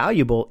 it's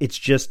valuable. It's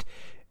just,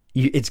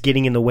 it's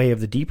getting in the way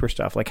of the deeper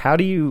stuff. Like, how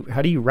do you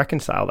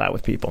reconcile that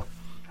with people?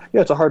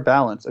 Yeah, it's a hard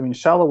balance. I mean,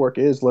 shallow work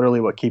is literally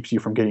what keeps you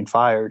from getting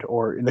fired,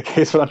 or in the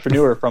case of an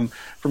entrepreneur, from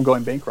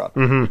going bankrupt.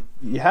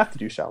 You have to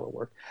do shallow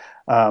work.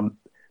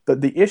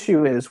 The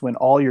issue is when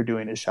all you're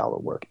doing is shallow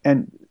work.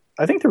 And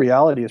I think the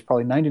reality is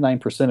probably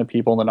 99% of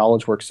people in the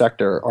knowledge work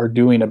sector are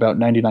doing about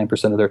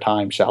 99% of their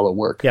time shallow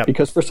work. Yep.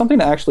 Because for something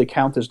to actually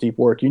count as deep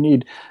work, you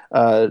need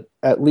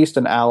at least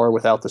an hour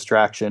without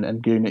distraction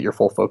and giving it your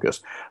full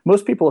focus.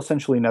 Most people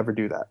essentially never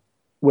do that,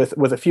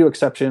 with a few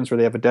exceptions where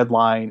they have a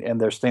deadline and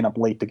they're staying up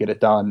late to get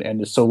it done,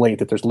 and it's so late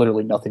that there's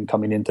literally nothing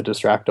coming in to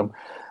distract them.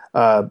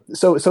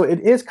 So it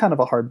is kind of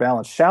a hard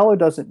balance. Shallow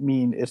doesn't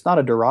mean, it's not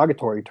a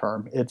derogatory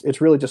term.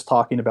 It's really just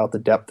talking about the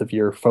depth of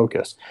your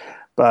focus.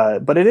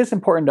 But it is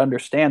important to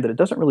understand that it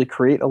doesn't really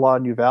create a lot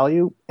of new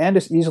value, and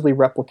it's easily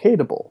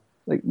replicatable.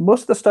 Like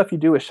most of the stuff you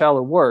do is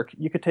shallow work.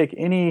 You could take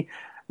any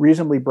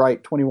reasonably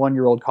bright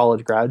 21-year-old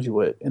college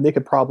graduate, and they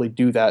could probably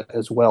do that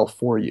as well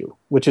for you,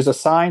 which is a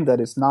sign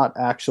that it's not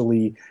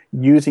actually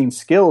using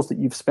skills that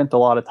you've spent a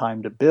lot of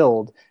time to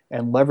build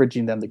and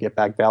leveraging them to get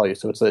back value.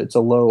 So it's a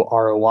low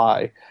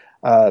ROI.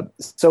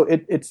 So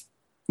it's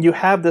you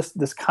have this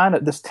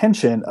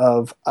tension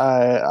of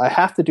I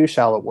have to do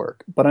shallow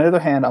work, but on the other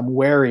hand, I'm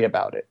wary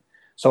about it.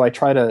 So I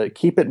try to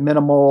keep it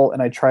minimal,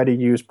 and I try to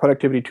use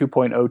productivity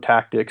 2.0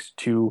 tactics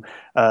to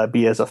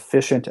be as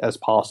efficient as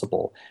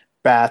possible.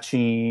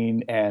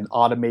 Batching and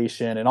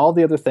automation and all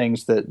the other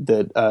things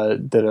that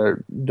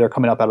are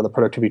coming up out of the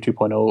productivity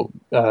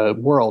 2.0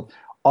 world.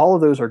 All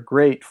of those are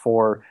great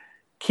for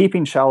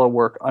keeping shallow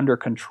work under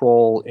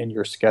control in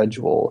your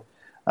schedule.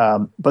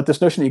 But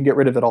this notion that you can get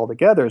rid of it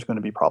altogether is going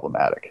to be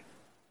problematic.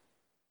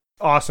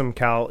 Awesome,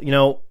 Cal.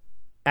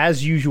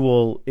 As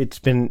usual, it's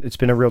been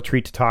a real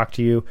treat to talk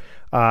to you.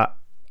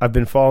 I've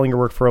been following your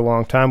work for a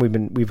long time.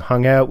 We've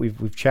hung out,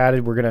 we've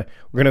chatted. We're gonna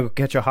go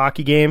catch a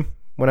hockey game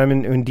when I'm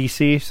in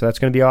DC, so that's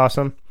going to be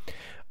awesome.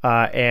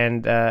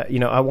 I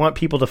want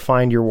people to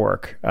find your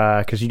work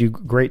because you do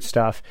great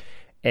stuff.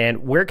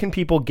 And where can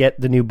people get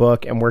the new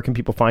book, and where can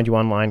people find you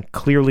online?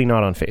 Clearly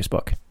not on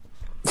Facebook.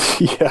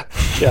 Yeah.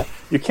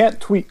 You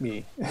can't tweet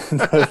me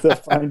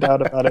to find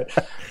out about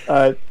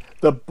it.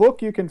 The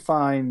book you can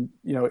find,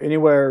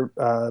 anywhere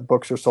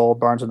books are sold,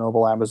 Barnes &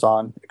 Noble,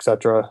 Amazon,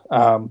 etc.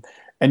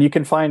 And you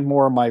can find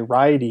more of my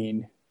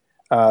writing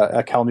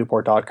at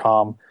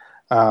calnewport.com.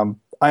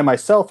 I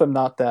myself am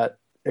not that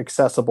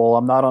accessible.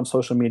 I'm not on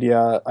social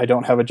media. I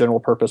don't have a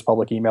general purpose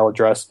public email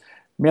address,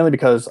 mainly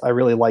because I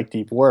really like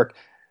deep work.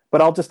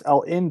 But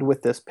I'll end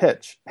with this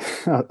pitch.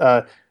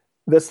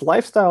 This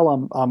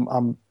lifestyle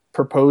I'm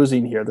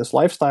proposing here, this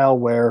lifestyle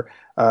where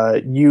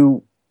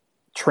you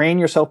train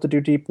yourself to do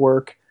deep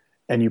work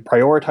and you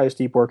prioritize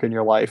deep work in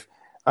your life,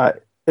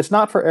 it's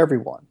not for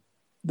everyone.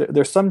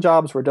 There's some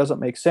jobs where it doesn't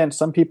make sense.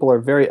 Some people are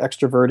very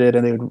extroverted,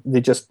 and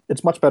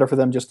it's much better for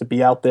them just to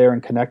be out there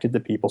and connected to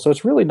people. So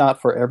it's really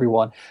not for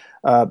everyone.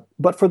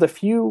 But for the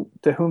few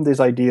to whom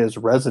these ideas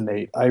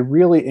resonate, I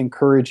really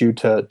encourage you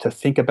to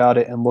think about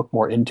it and look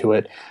more into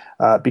it,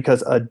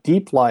 because a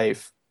deep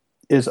life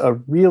is a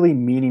really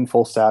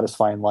meaningful,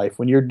 satisfying life.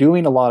 When you're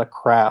doing a lot of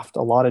craft,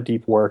 a lot of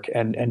deep work,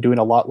 and doing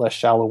a lot less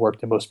shallow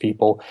work than most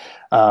people,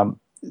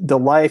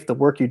 the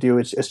work you do,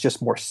 it's just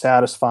more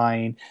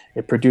satisfying.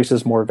 It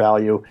produces more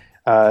value.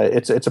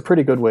 It's a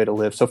pretty good way to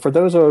live. So for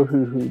those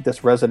who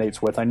this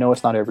resonates with, I know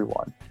it's not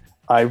everyone,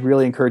 I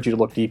really encourage you to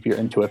look deeper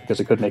into it, because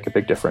it could make a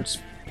big difference.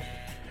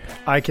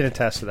 I can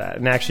attest to that.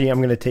 And actually, I'm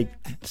going to take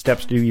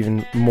steps to do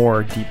even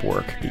more deep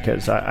work,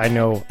 because I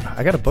know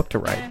I got a book to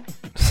write.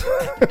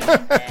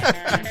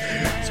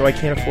 So I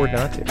can't afford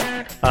not to.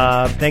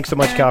 Thanks so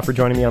much, Cal, for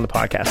joining me on the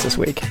podcast this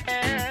week.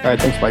 All right.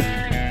 Thanks, Mike.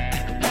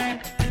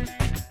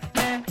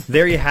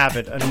 There you have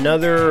it.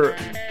 Another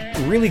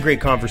really great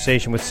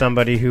conversation with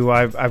somebody who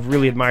I've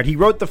really admired. He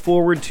wrote the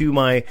foreword to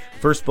my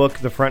first book,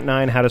 The Front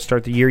Nine, How to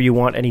Start the Year You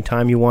Want,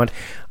 Anytime You Want.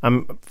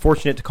 I'm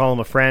fortunate to call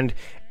him a friend,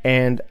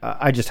 and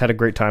I just had a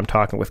great time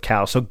talking with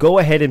Cal. So go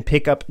ahead and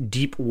pick up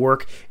Deep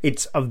Work.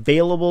 It's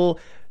available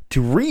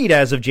to read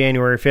as of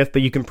January 5th,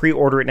 but you can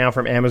pre-order it now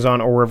from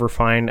Amazon or wherever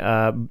fine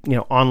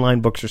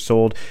online books are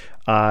sold.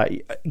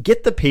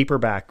 Get the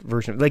paperback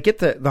version, get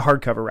the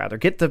hardcover rather.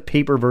 Get the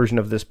paper version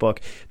of this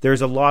book.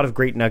 There's a lot of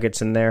great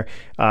nuggets in there.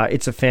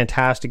 It's a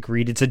fantastic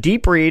read. It's a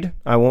deep read.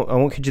 I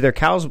won't kid you there.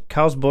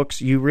 Cal's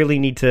books, you really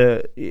need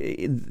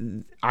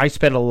to. I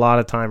spend a lot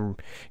of time,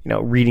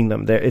 reading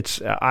them.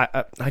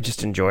 I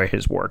just enjoy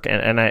his work,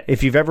 and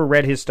if you've ever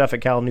read his stuff at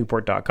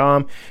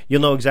calnewport.com,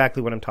 you'll know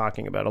exactly what I'm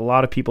talking about. A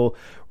lot of people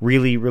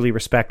really, really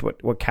respect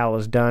what Cal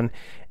has done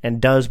and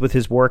does with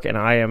his work, and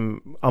I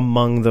am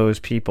among those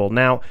people.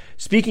 Now,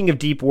 speaking of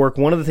deep work,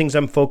 one of the things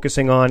I'm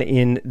focusing on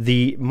in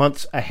the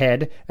months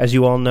ahead, as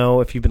you all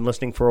know, if you've been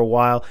listening for a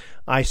while,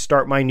 I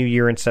start my new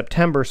year in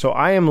September, so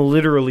I am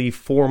literally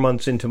 4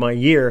 months into my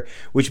year,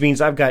 which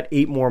means I've got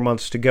 8 more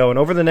months to go, and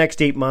over the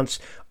next 8 months,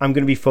 I'm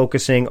going to be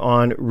focusing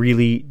on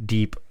really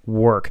deep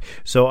work.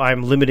 So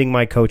I'm limiting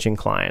my coaching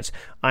clients.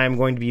 I'm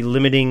going to be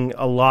limiting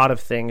a lot of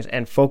things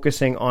and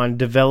focusing on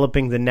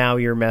developing the Now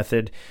Year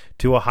method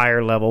to a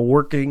higher level,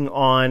 working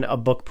on a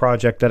book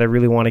project that I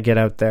really want to get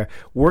out there,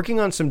 working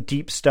on some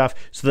deep stuff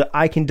so that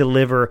I can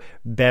deliver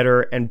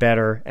better and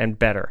better and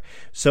better.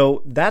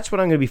 So that's what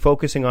I'm going to be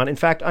focusing on. In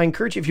fact, I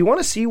encourage you, if you want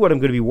to see what I'm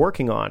going to be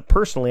working on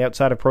personally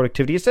outside of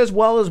Productivityist as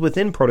well as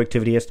within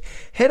Productivityist,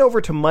 head over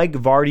to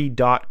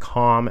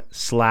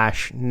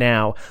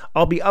mikevardy.com/now.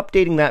 I'll be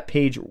updating that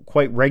page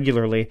quite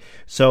regularly.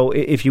 So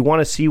if you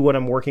want to see what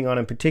I'm working on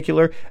in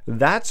particular,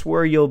 that's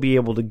where you'll be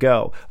able to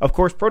go. Of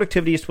course,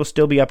 Productivityist will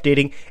still be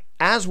updating,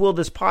 as will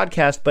this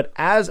podcast, but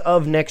as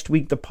of next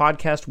week, the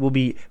podcast will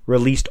be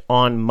released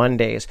on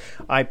Mondays.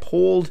 I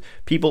polled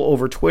people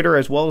over Twitter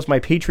as well as my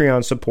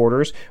Patreon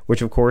supporters,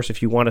 which of course,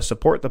 if you want to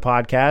support the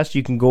podcast,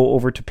 you can go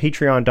over to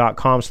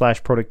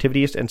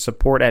patreon.com/productivityist and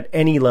support at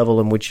any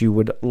level in which you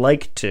would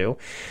like to.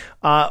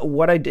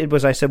 What I did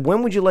was I said,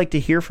 when would you like to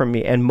hear from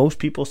me? And most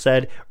people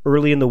said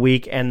early in the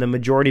week, and the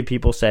majority of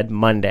people said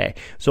Monday.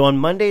 So on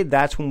Monday,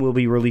 that's when we'll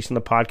be releasing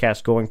the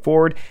podcast going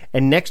forward.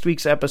 And next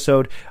week's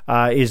episode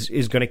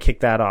is going to kick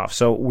that off.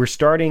 So we're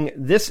starting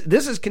this.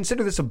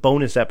 Consider this a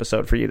bonus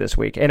episode for you this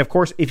week. And of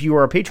course, if you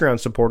are a Patreon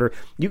supporter,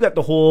 you got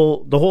the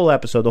whole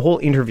episode, the whole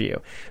interview.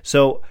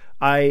 So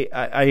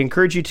I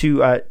encourage you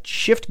to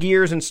shift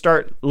gears and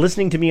start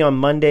listening to me on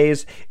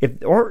Mondays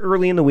or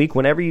early in the week,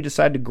 whenever you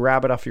decide to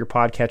grab it off your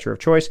podcatcher of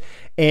choice.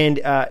 And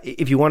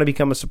if you want to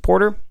become a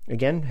supporter,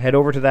 again, head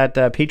over to that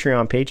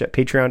Patreon page at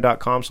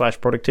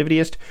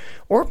patreon.com/productivityist.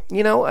 Or,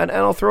 and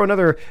I'll throw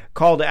another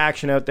call to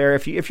action out there.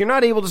 If you're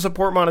not able to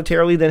support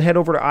monetarily, then head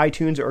over to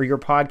iTunes or your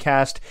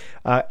podcast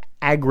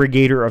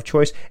aggregator of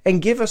choice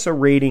and give us a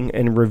rating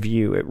and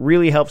review. It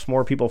really helps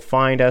more people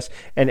find us,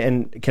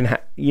 and can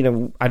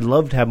I'd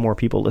love to have more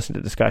people listen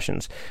to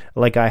discussions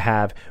like I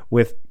have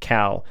with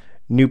Cal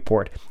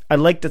Newport. I'd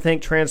like to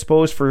thank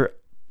Transpose for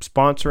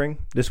sponsoring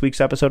this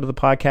week's episode of the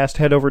podcast.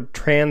 Head over to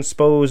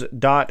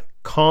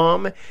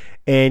transpose.com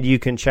and you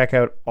can check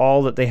out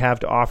all that they have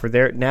to offer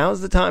there.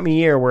 Now's the time of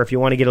year where if you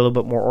want to get a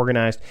little bit more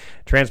organized,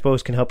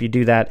 Transpose can help you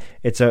do that.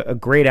 It's a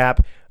great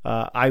app.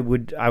 I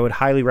would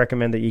highly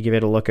recommend that you give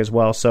it a look as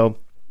well. So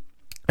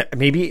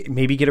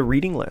maybe get a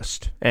reading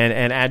list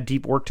and add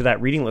deep work to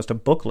that reading list, a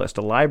book list,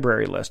 a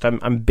library list.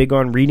 I'm big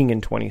on reading in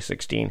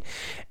 2016,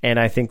 and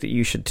I think that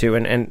you should too.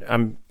 And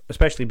I'm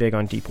especially big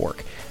on deep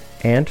work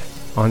and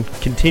on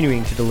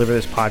continuing to deliver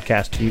this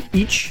podcast to you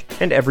each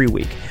and every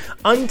week.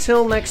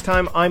 Until next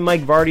time, I'm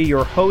Mike Vardy,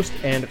 your host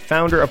and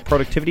founder of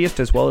Productivityist,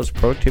 as well as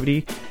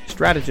productivity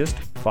strategist,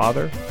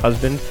 father,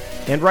 husband,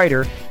 and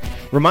writer,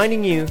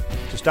 reminding you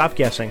to stop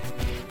guessing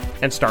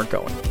and start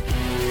going.